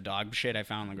pictures of dog shit I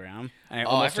found on the ground. And I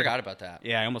almost forgot about that.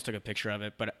 Yeah, I almost took a picture of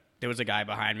it, but there was a guy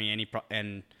behind me,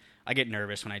 and I get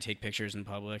nervous when I take pictures in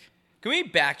public. Can we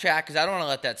backtrack? Because I don't want to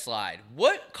let that slide.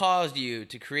 What caused you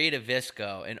to create a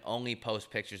Visco and only post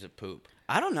pictures of poop?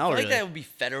 I don't know. I feel really. like that would be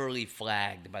federally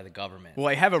flagged by the government. Well,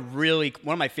 I have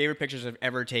one of my favorite pictures I've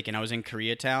ever taken. I was in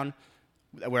Koreatown,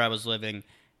 where I was living,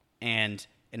 and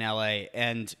in LA,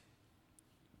 and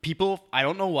people, I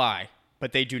don't know why,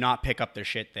 but they do not pick up their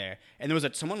shit there. And there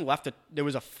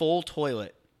was a full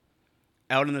toilet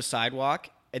out on the sidewalk,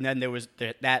 and then there was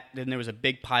a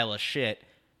big pile of shit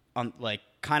on, like,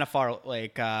 kind of far,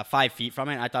 like 5 feet from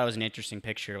it. And I thought it was an interesting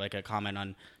picture, like a comment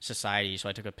on society. So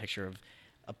I took a picture of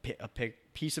a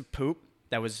piece of poop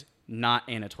that was not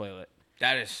in a toilet.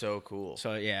 That is so cool.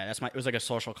 So yeah, it was like a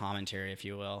social commentary, if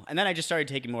you will. And then I just started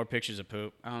taking more pictures of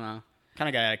poop. I don't know, kind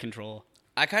of got out of control.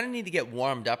 I kind of need to get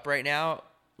warmed up right now,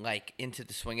 like into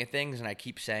the swing of things. And I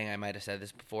keep saying I might have said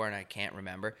this before, and I can't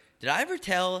remember. Did I ever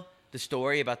tell the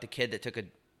story about the kid that took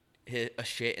a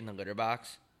shit in the litter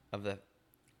box of the?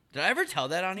 Did I ever tell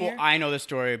that on here? Well, I know the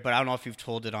story, but I don't know if you've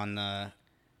told it on the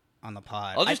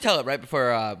pod. I'll just tell it right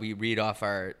before we read off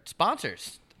our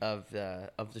sponsors of the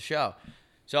show.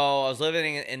 So I was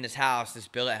living in this house, this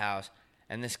billet house,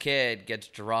 and this kid gets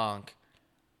drunk.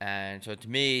 And so it's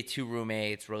me, 2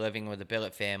 roommates. We're living with a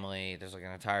billet family. There's like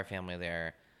an entire family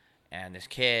there. And this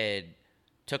kid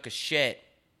took a shit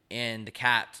in the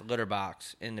cat's litter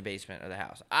box in the basement of the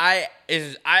house. I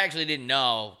actually didn't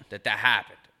know that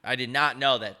happened. I did not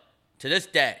know that. To this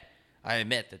day, I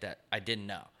admit that I didn't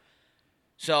know.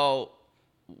 So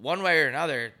one way or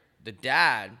another, the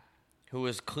dad who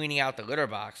was cleaning out the litter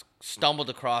box stumbled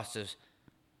across this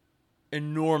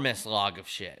enormous log of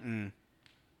shit.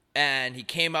 And he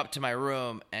came up to my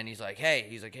room and he's like,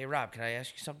 hey, Rob, can I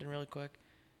ask you something really quick?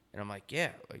 And I'm like,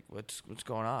 yeah, like what's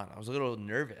going on? I was a little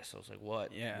nervous. I was like,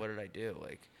 what? Yeah. What did I do?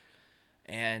 Like,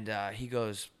 and he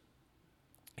goes,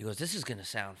 this is gonna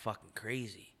sound fucking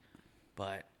crazy,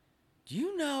 but do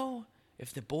you know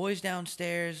if the boys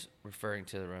downstairs, referring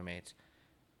to the roommates,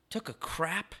 took a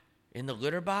crap in the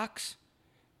litter box?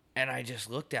 And I just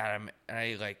looked at him and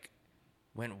I like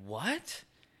went, what?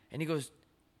 And he goes,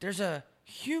 there's a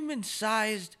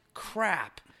human-sized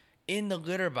crap in the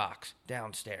litter box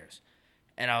downstairs.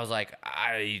 And I was like,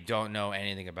 I don't know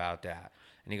anything about that.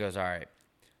 And he goes, all right.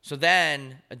 So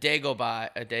then a day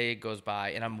goes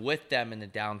by, and I'm with them in the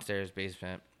downstairs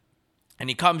basement. And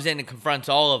he comes in and confronts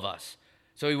all of us.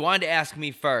 So he wanted to ask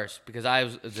me first because I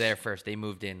was there first. They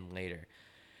moved in later.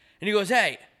 And he goes,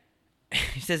 hey,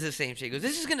 he says the same shit. He goes,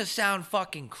 this is going to sound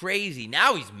fucking crazy.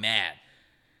 Now he's mad.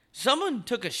 Someone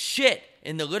took a shit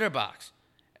in the litter box.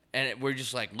 And we're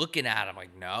just like looking at him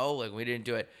like, no, like we didn't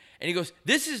do it. And he goes,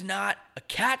 this is not a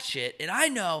cat shit. And I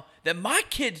know that my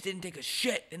kids didn't take a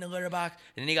shit in the litter box.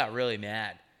 And then he got really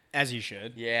mad. As you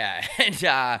should. Yeah.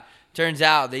 And turns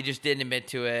out they just didn't admit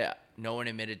to it. No one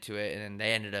admitted to it. And then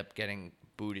they ended up getting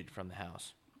booted from the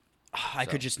house. I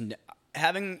could just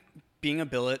being a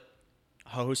billet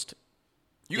host.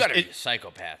 You got to be a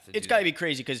psychopath. It's got to be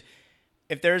crazy because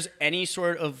if there's any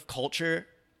sort of culture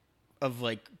of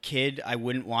like kid I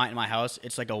wouldn't want in my house,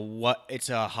 it's like it's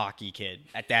a hockey kid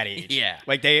at that age. Yeah.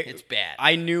 Like it's bad.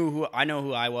 I know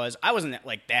who I was. I wasn't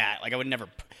like that. Like I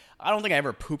don't think I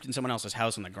ever pooped in someone else's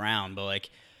house on the ground, but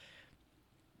like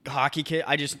hockey kid,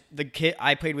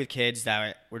 I played with kids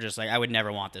that were just like, I would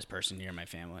never want this person near my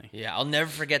family. Yeah, I'll never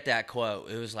forget that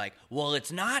quote. It was like, well,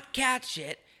 it's not cat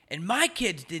shit, and my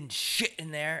kids didn't shit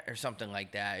in there, or something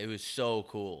like that. It was so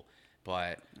cool.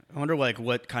 But I wonder like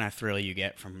what kind of thrill you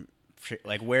get from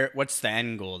like what's the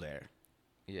end goal there?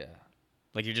 yeah.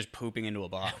 Like you're just pooping into a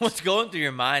box. What's going through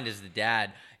your mind as the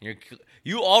dad?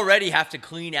 You already have to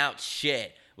clean out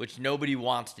shit, which nobody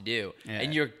wants to do. Yeah.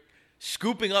 And you're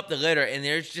scooping up the litter, and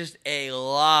there's just a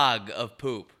log of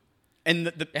poop. And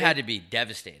It had to be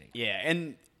devastating. Yeah,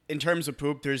 and in terms of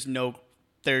poop,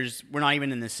 we're not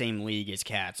even in the same league as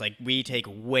cats. Like we take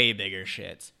way bigger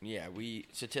shits. Yeah, we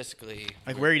statistically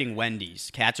Like we're eating Wendy's.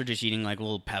 Cats are just eating like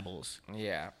little pebbles.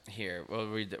 Yeah, here we'll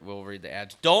read the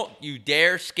ads. Don't you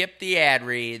dare skip the ad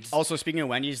reads. Also, speaking of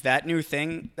Wendy's, that new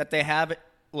thing that they have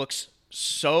looks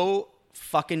so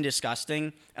fucking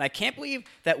disgusting, and I can't believe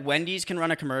that Wendy's can run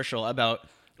a commercial about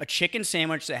a chicken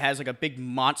sandwich that has like a big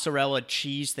mozzarella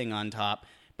cheese thing on top,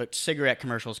 but cigarettes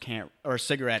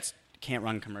can't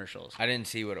run commercials. I didn't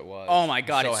see what it was. Oh my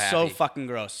god, I'm it's so fucking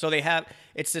gross. So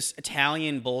it's this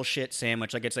Italian bullshit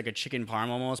sandwich, like it's like a chicken parm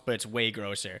almost, but it's way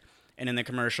grosser. And in the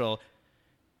commercial,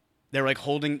 they're like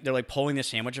pulling the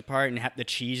sandwich apart, and the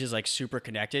cheese is like super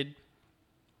connected.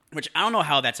 Which I don't know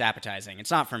how that's appetizing.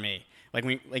 It's not for me. Like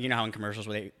you know how in commercials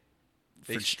where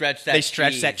they stretch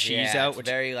that cheese out, it's which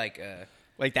very like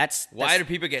that's why do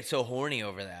people get so horny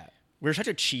over that? We're such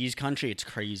a cheese country. It's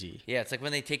crazy. Yeah, it's like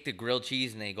when they take the grilled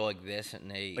cheese and they go like this and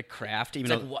they like Kraft.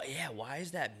 Even why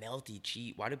is that melty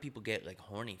cheese? Why do people get like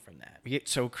horny from that? We get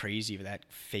so crazy with that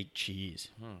fake cheese.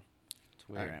 It's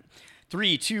weird. All right.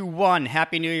 3, 2, 1.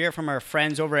 Happy New Year from our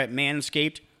friends over at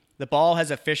Manscaped. The ball has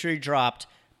officially dropped,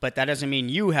 but that doesn't mean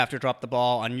you have to drop the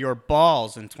ball on your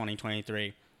balls in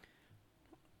 2023.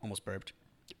 Almost burped.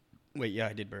 Wait, yeah,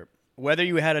 I did burp. Whether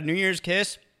you had a New Year's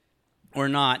kiss or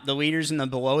not, the leaders in the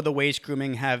below-the-waist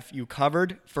grooming have you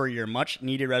covered for your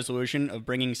much-needed resolution of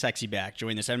bringing sexy back.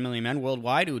 Join the 7 million men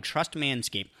worldwide who trust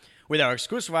Manscaped. With our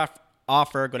exclusive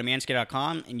offer, go to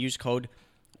manscaped.com and use code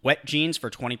WETJEANS for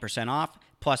 20% off,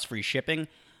 plus free shipping.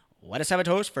 Let us have a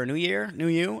toast for a new year, new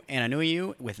you, and a new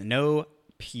you with no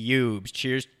pubes.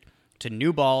 Cheers to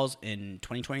new balls in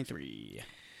 2023.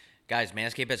 Guys,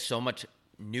 Manscaped has so much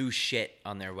new shit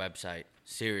on their website.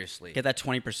 Seriously. Get that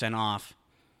 20% off.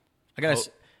 Do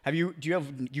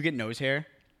you get nose hair?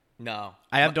 No.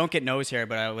 Don't get nose hair,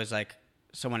 but I was like,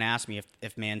 someone asked me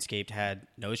if Manscaped had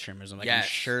nose trimmers. I'm like, yes. I'm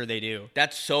sure they do.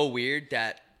 That's so weird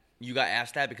that you got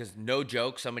asked that because no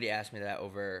joke, somebody asked me that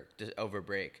over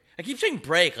break. I keep saying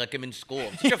break like I'm in school.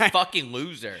 I'm such a fucking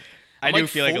loser. I do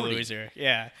feel 40. Like a loser.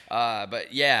 Yeah.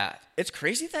 But yeah. It's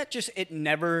crazy that it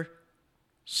never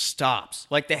stops.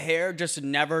 Like the hair just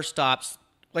never stops.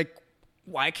 Like,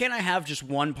 why can't I have just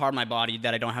one part of my body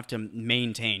that I don't have to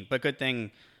maintain? But good thing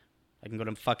I can go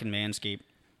to fucking Manscaped.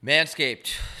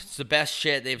 Manscaped, it's the best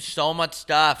shit. They have so much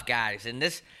stuff, guys. And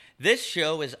this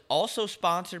show is also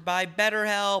sponsored by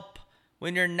BetterHelp.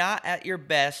 When you're not at your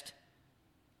best,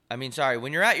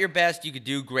 when you're at your best, you could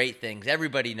do great things.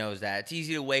 Everybody knows that. It's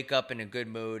easy to wake up in a good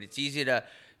mood. It's easy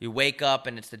you wake up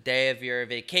and it's the day of your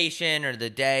vacation or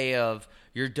the day of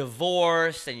your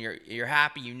divorce and you're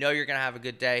happy. You know you're going to have a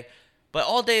good day. But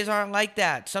all days aren't like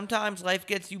that. Sometimes life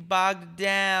gets you bogged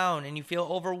down and you feel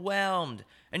overwhelmed.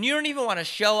 And you don't even want to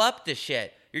show up to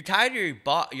shit. You're tired of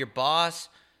your boss.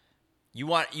 You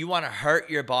want to hurt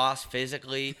your boss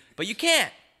physically, but you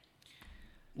can't.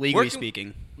 Legally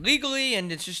speaking. Legally, and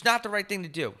it's just not the right thing to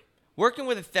do. Working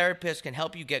with a therapist can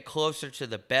help you get closer to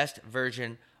the best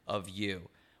version of you.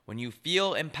 When you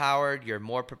feel empowered, you're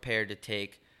more prepared to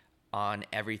take on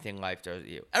everything life throws at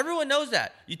you. Everyone knows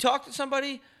that. You talk to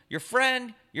somebody, your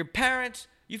friend, your parents,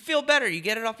 you feel better. You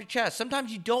get it off your chest.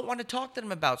 Sometimes you don't want to talk to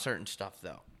them about certain stuff,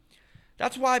 though.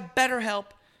 That's why BetterHelp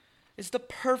is the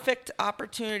perfect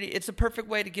opportunity. It's the perfect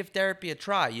way to give therapy a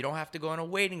try. You don't have to go in a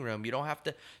waiting room. You don't have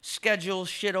to schedule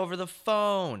shit over the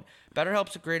phone.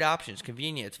 BetterHelp's a great option. It's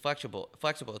convenient. It's flexible.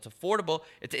 It's affordable.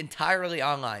 It's entirely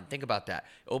online. Think about that.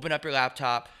 Open up your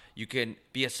laptop. You can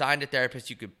be assigned a therapist.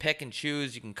 You can pick and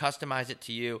choose. You can customize it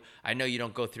to you. I know you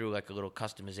don't go through like a little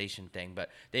customization thing, but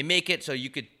they make it so you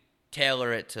could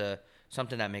tailor it to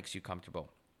something that makes you comfortable.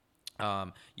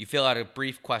 You fill out a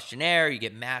brief questionnaire. You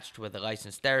get matched with a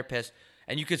licensed therapist.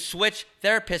 And you could switch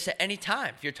therapists at any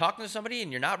time. If you're talking to somebody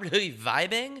and you're not really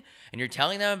vibing and you're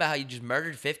telling them about how you just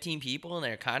murdered 15 people and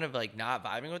they're kind of like not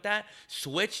vibing with that,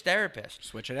 switch therapists.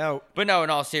 Switch it out. But no, in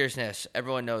all seriousness,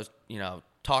 everyone knows,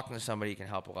 talking to somebody can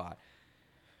help a lot.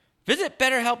 Visit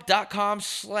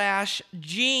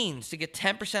BetterHelp.com/jeans to get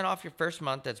 10% off your first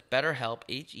month. That's BetterHelp,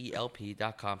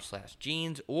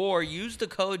 HELP.com/jeans. Or use the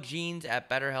code jeans at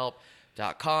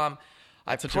BetterHelp.com.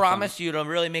 I promise you it'll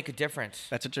really make a difference.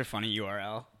 That's such a funny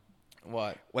URL.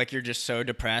 What? Like you're just so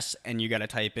depressed and you got to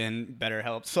type in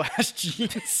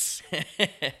BetterHelp/jeans.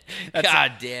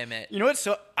 God damn it. You know what?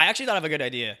 I actually thought of a good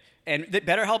idea. And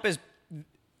BetterHelp is...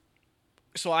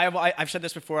 So I've said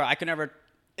this before. I could never...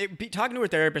 talking to a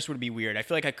therapist would be weird. I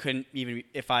feel like I couldn't even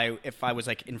if I was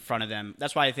like in front of them.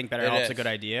 That's why I think BetterHelp's a good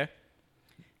idea.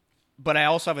 But I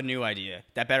also have a new idea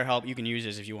that BetterHelp you can use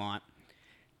this if you want.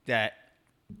 That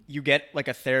you get like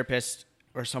a therapist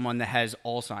or someone that has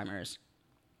Alzheimer's,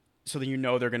 so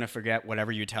that they're gonna forget whatever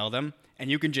you tell them,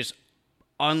 and you can just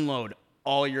unload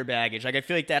all your baggage. Like I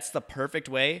feel like that's the perfect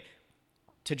way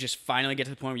to just finally get to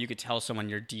the point where you could tell someone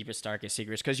your deepest, darkest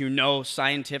secrets, because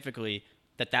scientifically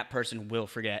that person will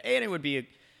forget, and it would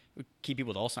keep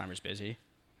people with Alzheimer's busy.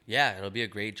 Yeah, it'll be a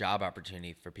great job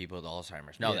opportunity for people with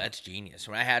Alzheimer's. No, that's genius.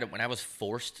 When I was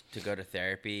forced to go to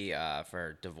therapy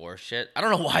for divorce shit, I don't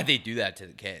know why they do that to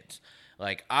the kids.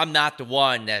 Like, I'm not the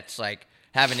one that's like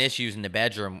having issues in the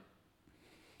bedroom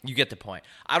You get the point.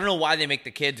 I don't know why they make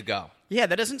the kids go. Yeah,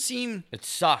 that doesn't seem. It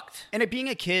sucked. And it being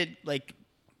a kid, like,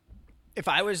 if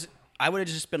I would have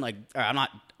just been like, all right, I'm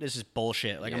not. This is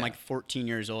bullshit. Like, I'm like 14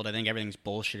 years old. I think everything's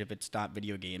bullshit if it's not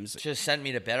video games. Just sent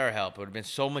me to BetterHelp. It would have been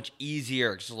so much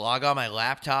easier. Just log on my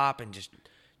laptop and just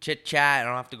chit chat. I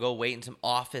don't have to go wait in some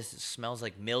office. It smells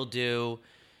like mildew.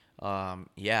 Yeah.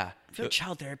 I feel like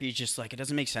child therapy is just like, it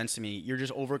doesn't make sense to me. You're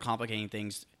just overcomplicating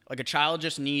things. Like, a child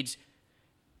just needs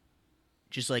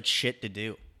just like shit to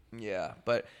do. Yeah,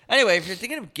 but anyway, if you're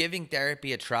thinking of giving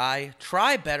therapy a try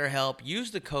BetterHelp.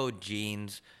 Use the code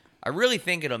Jeans. I really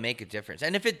think it'll make a difference.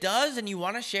 And if it does and you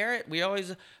want to share it, we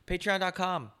always,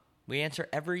 patreon.com. We answer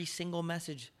every single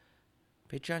message.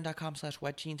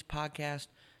 Patreon.com/WetJeansPodcast.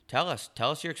 Tell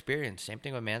us your experience. Same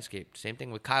thing with Manscaped. Same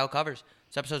thing with Kyle Covers.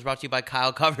 This episode is brought to you by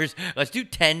Kyle Covers. Let's do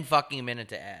 10 fucking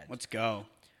minutes of ads. Let's go.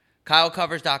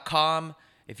 KyleCovers.com.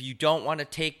 If you don't want to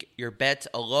take your bets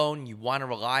alone, you want to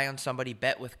rely on somebody,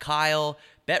 bet with Kyle.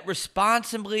 Bet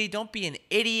responsibly. Don't be an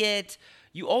idiot.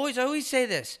 I always say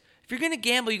this. If you're going to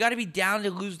gamble, you got to be down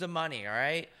to lose the money, all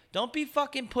right? Don't be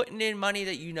fucking putting in money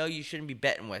that you know you shouldn't be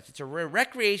betting with. It's a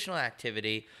recreational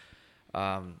activity.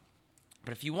 But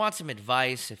if you want some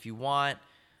advice, if you want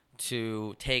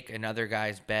to take another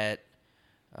guy's bet,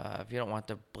 if you don't want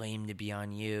the blame to be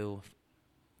on you,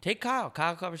 take Kyle.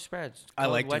 Kyle covers spreads. I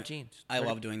like Wet Jeans. I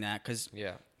love doing that because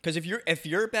Yeah. if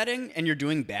you're betting and you're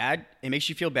doing bad, it makes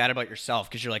you feel bad about yourself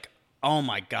because you're like, oh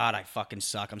my god, I fucking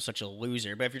suck. I'm such a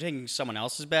loser. But if you're taking someone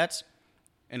else's bets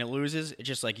and it loses, it's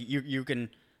just like you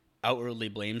can outwardly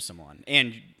blame someone.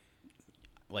 And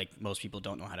like most people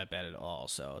don't know how to bet at all.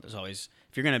 So there's always,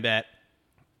 if you're gonna bet,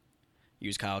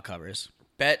 use Kyle Covers.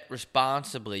 Bet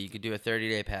responsibly. You could do a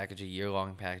 30-day package, a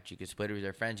year-long package. You could split it with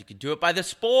your friends. You could do it by the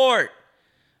sport.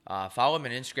 Follow him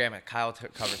on Instagram at Kyle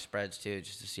Covers Spreads too,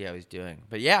 just to see how he's doing.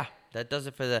 But yeah, that does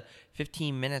it for the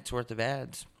 15 minutes worth of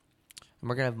ads. And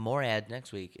we're gonna have more ads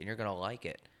next week, and you're gonna like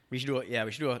it. We should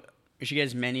get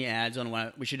as many ads on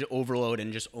one. We should overload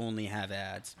and just only have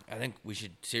ads. I think we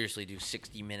should seriously do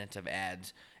 60 minutes of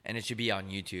ads, and it should be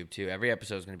on YouTube too. Every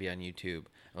episode is gonna be on YouTube,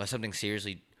 unless something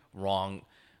seriously wrong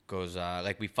goes.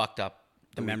 Like we fucked up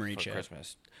the memory for chip.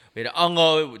 Christmas. We had to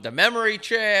unload the memory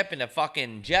chip, and the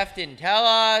fucking Jeff didn't tell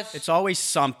us. It's always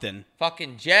something.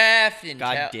 Fucking Jeff didn't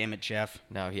God damn it, Jeff.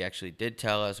 No, he actually did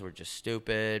tell us. We're just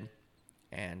stupid.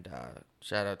 And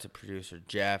shout out to producer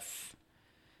Jeff.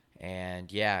 And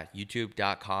yeah,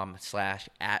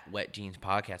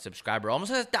 youtube.com/@WetJeansPodcast. Subscriber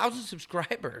almost has 1,000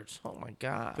 subscribers. Oh my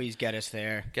god! Please get us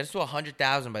there. Get us to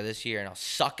 100,000 by this year, and I'll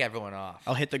suck everyone off.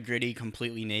 I'll hit the gritty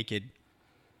completely naked.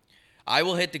 I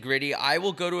will hit the gritty. I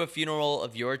will go to a funeral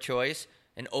of your choice,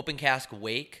 an open casket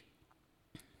wake,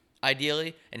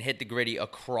 ideally, and hit the gritty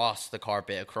across the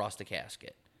carpet, across the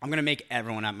casket. I'm gonna make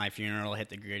everyone at my funeral hit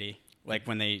the gritty, like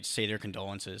when they say their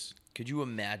condolences. Could you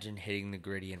imagine hitting the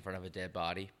gritty in front of a dead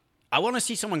body? I want to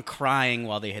see someone crying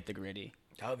while they hit the gritty.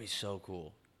 That would be so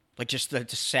cool. Like just the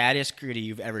saddest gritty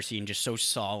you've ever seen, just so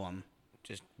solemn.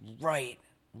 Just right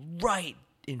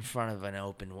in front of an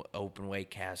open wake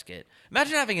casket.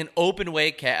 Imagine having an open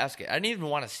wake casket. I didn't even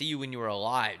want to see you when you were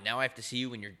alive. Now I have to see you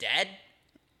when you're dead?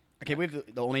 I can't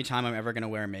believe the only time I'm ever going to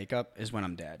wear makeup is when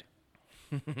I'm dead.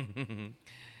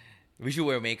 We should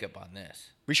wear makeup on this.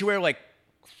 We should wear like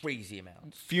crazy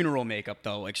amounts. Funeral makeup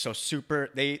though, like so super.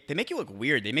 They make you look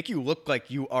weird. They make you look like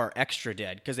you are extra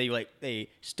dead because they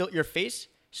still, your face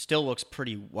still looks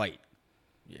pretty white.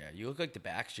 Yeah, you look like the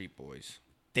Backstreet Boys.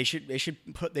 They should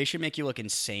make you look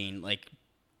insane, like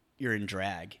you're in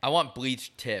drag. I want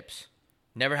bleached tips.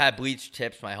 Never had bleached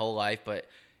tips my whole life, but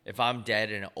if I'm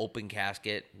dead in an open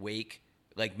casket wake,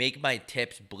 like make my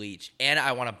tips bleached, and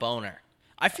I want a boner.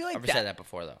 I feel like I've never said that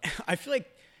before though. I feel like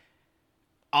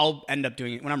I'll end up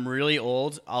doing it when I'm really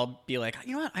old. I'll be like,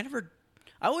 you know what?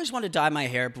 I always wanted to dye my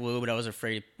hair blue, but I was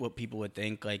afraid what people would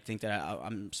think that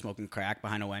I'm smoking crack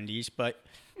behind a Wendy's. But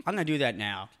I'm gonna do that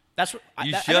now. That's what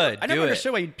you should. I never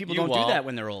understood why people don't do that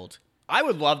when they're old. I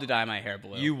would love to dye my hair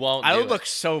blue. You won't. I would look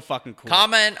so fucking cool.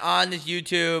 Comment on this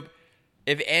YouTube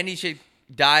if Andy should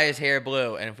dye his hair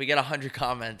blue, and if we get 100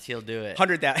 comments, he'll do it.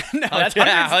 100 that no, that's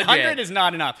 100 is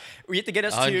not enough. You have to get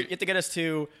us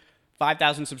to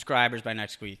 5,000 subscribers by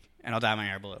next week, and I'll dye my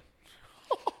hair blue.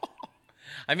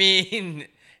 I mean,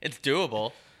 it's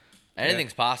doable.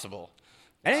 Anything's possible.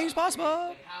 Anything's possible.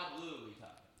 Like how blue are we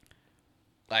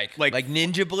talking? Like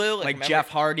ninja blue? Like Jeff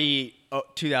Hardy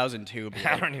 2002 blue.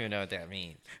 I don't even know what that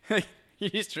means. I don't know. He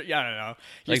used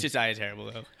to dye his hair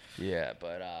blue. Yeah,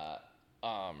 but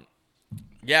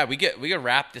yeah, we could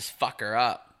wrap this fucker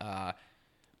up.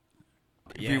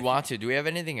 If we want to. Do we have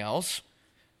anything else?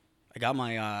 I got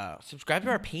my Subscribe to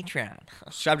our Patreon.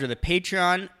 subscribe to the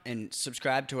Patreon and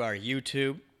subscribe to our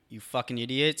YouTube. You fucking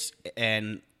idiots!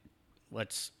 And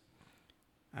let's,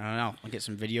 I don't know, I'll get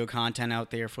some video content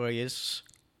out there for you.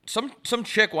 Some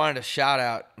chick wanted a shout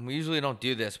out. We usually don't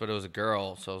do this, but it was a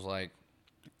girl, so I was like,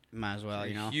 Might as well,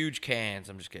 you know. huge cans.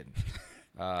 I'm just kidding.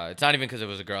 It's not even because it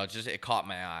was a girl. It's just it caught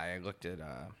my eye. I looked at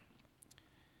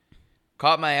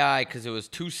caught my eye because it was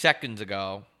 2 seconds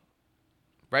ago,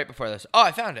 right before this. Oh,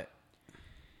 I found it.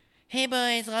 Hey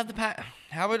boys, love the pot.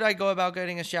 How would I go about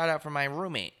getting a shout out from my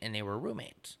roommate? And they were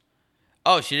roommates.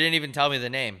 Oh, she didn't even tell me the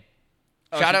name.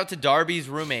 Shout out to Darby's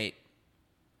roommate.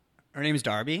 Her name's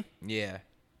Darby. Yeah.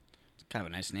 It's kind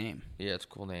of a nice name. Yeah, it's a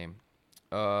cool name.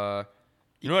 You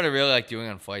know what I really like doing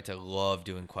on flights? I love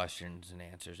doing questions and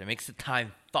answers. It makes the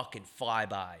time fucking fly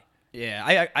by.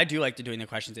 Yeah, I do like doing the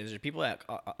questions. There's people that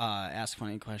ask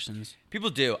funny questions. People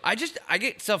do. I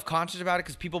get self-conscious about it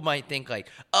because people might think like,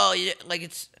 oh, yeah, like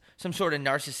it's some sort of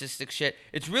narcissistic shit.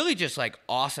 It's really just like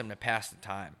awesome to pass the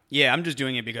time. Yeah, I'm just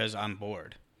doing it because I'm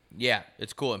bored. Yeah,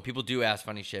 it's cool. And people do ask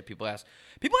funny shit. People ask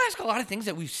a lot of things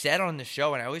that we've said on the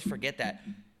show, and I always forget that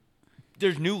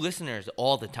there's new listeners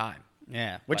all the time.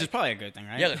 Yeah, which is probably a good thing,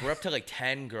 right? Yeah, like we're up to like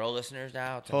 10 girl listeners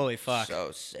now. It's Holy fuck.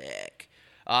 So sick.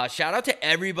 Shout out to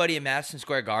everybody in Madison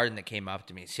Square Garden that came up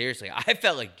to me. Seriously, I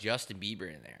felt like Justin Bieber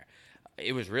in there.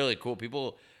 It was really cool.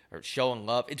 People are showing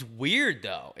love. It's weird,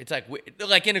 though. It's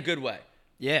like in a good way.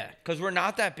 Yeah. Because we're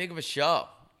not that big of a show.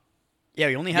 Yeah,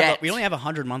 we only have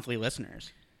 100 monthly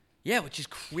listeners. Yeah, which is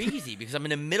crazy because I'm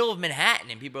in the middle of Manhattan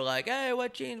and people are like, hey,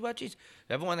 what jeans?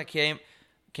 Everyone that came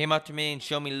up to me and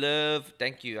showed me love.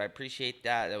 Thank you. I appreciate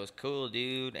that. That was cool,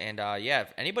 dude. And yeah,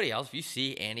 if anybody else, if you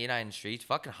see Andy and I in the streets,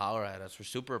 fucking holler at us. We're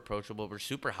super approachable. We're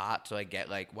super hot, so I get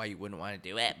like why you wouldn't want to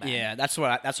do it. But Yeah, that's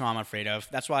what I'm afraid of.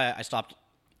 That's why I stopped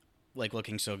like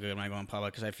looking so good when I go in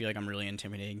public because I feel like I'm really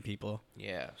intimidating people.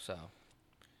 Yeah, so.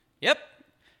 Yep.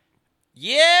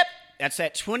 That's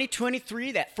that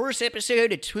 2023, that first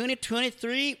episode of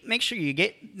 2023. Make sure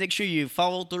you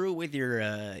follow through with your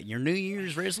New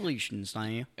Year's resolutions,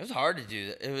 don't you? It was hard to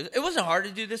do. It wasn't hard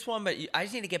to do this one, but I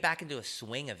just need to get back into a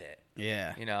swing of it.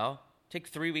 Yeah. You know? Take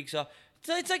 3 weeks off.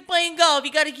 So it's like playing golf.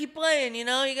 You got to keep playing, you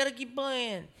know? You got to keep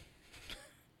playing.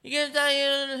 You got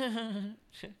to...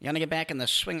 You want to get back in the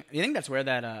swing. You think that's where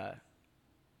that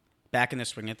back in the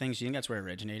swing of things, you think that's where it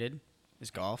originated? Is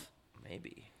golf?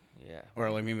 Maybe. Yeah. Or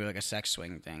like maybe like a sex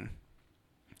swing thing.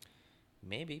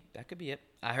 Maybe. That could be it.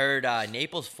 I heard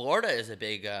Naples, Florida is a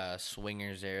big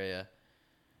swingers area.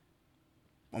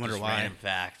 I wonder Just why. random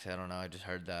fact. I don't know. I just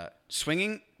heard that.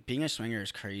 Being a swinger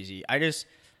is crazy.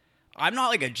 I'm not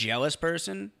like a jealous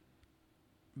person,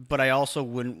 but I also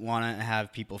wouldn't want to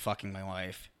have people fucking my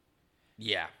wife.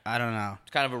 Yeah. I don't know.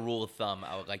 It's kind of a rule of thumb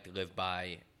I would like to live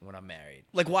by when I'm married.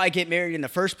 Like, why get married in the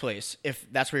first place if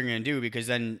that's what you're going to do? Because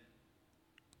then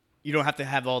you don't have to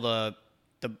have all the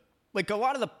like a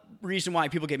lot of the reason why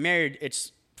people get married,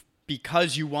 it's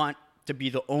because you want to be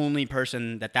the only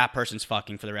person that person's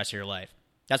fucking for the rest of your life.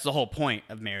 That's the whole point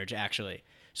of marriage, actually.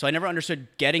 So I never understood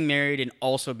getting married and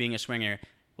also being a swinger.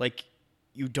 Like,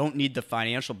 you don't need the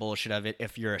financial bullshit of it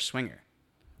if you're a swinger.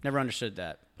 Never understood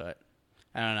that, but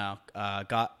I don't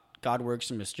know. God works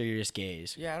in mysterious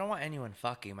ways. Yeah, I don't want anyone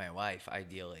fucking my wife,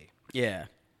 ideally. Yeah.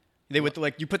 They would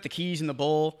like you put the keys in the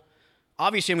bowl.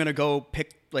 Obviously, I'm gonna go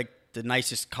pick like the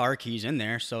nicest car keys in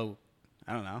there. So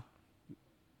I don't know.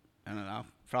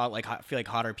 Probably like I feel like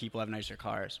hotter people have nicer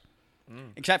cars.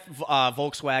 Except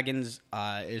Volkswagens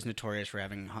is notorious for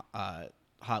having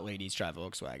hot ladies drive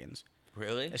Volkswagens.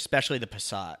 Really? Especially the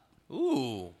Passat.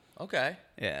 Ooh. Okay.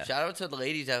 Yeah. Shout out to the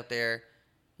ladies out there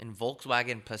in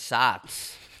Volkswagen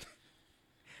Passats.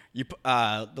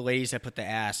 The ladies that put the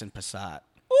ass in Passat.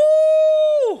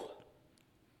 Ooh.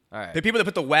 All right. The people that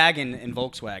put the wagon in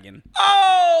Volkswagen.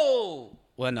 Oh.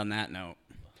 We'll end on that note.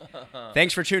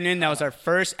 Thanks for tuning in. That was our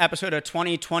first episode of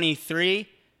 2023.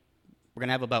 We're going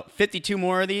to have about 52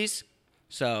 more of these.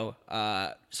 So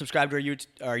subscribe to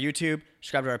our YouTube.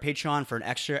 Subscribe to our Patreon for an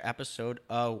extra episode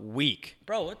a week.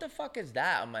 Bro, what the fuck is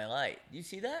that on my light? You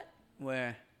see that?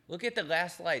 Where? Look at the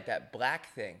last light, that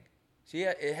black thing. See,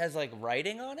 it has like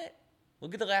writing on it?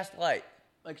 Look at the last light.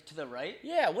 Like to the right?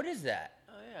 Yeah, what is that?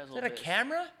 Oh, yeah. Is that a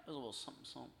camera? There's a little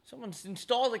something. Someone's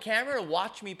installed a camera to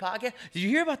watch me podcast. Did you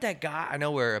hear about that guy? I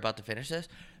know we're about to finish this,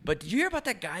 but did you hear about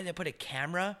that guy that put a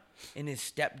camera in his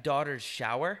stepdaughter's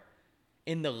shower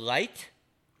in the light?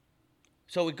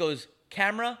 So it goes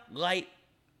camera, light,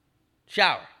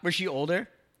 shower. Was she older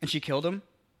and she killed him?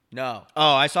 No.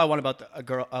 Oh, I saw one about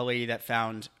a lady that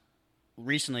found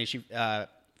recently. She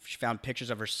found pictures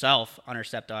of herself on her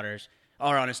stepdaughter's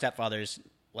or on her stepfather's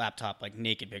laptop like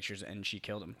naked pictures, and she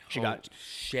killed him. She got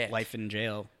shit. life in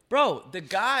jail. Bro, the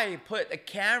guy put a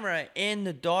camera in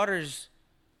the daughter's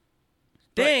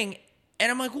thing,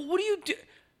 and I'm like, well, what do you do?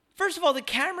 First of all, the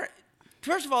camera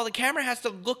has to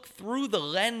look through the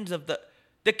lens of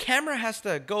the camera has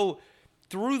to go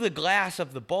through the glass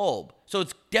of the bulb, so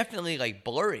it's definitely like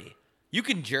blurry. You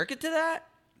can jerk it to that?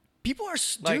 People are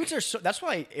Like- dudes are so. That's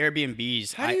why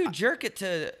Airbnbs. How do you jerk it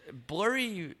to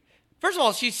blurry? First of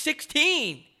all, she's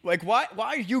 16. Like why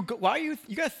are you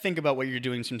gotta think about what you're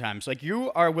doing sometimes. Like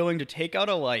you are willing to take out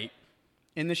a light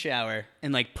in the shower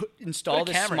and like install Put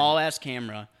a this camera in. small ass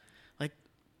camera. Like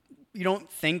you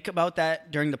don't think about that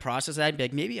during the process. I'd be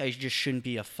like, maybe I just shouldn't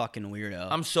be a fucking weirdo.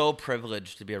 I'm so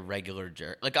privileged to be a regular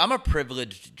jerk. Like, I'm a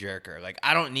privileged jerker. Like,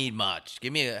 I don't need much.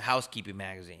 Give me a housekeeping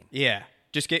magazine.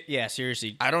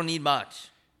 Seriously. I don't need much.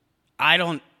 I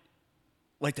don't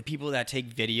like the people that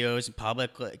take videos in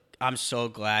public. Like I'm so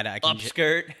glad I can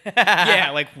Upskirt.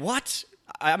 yeah, like what?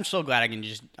 I'm so glad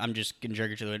I'm just gonna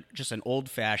jerk it to just an old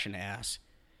fashioned ass.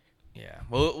 Yeah.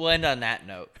 We'll end on that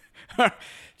note.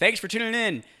 Thanks for tuning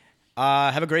in.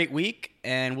 Have a great week,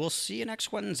 and we'll see you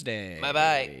next Wednesday.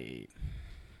 Bye-bye.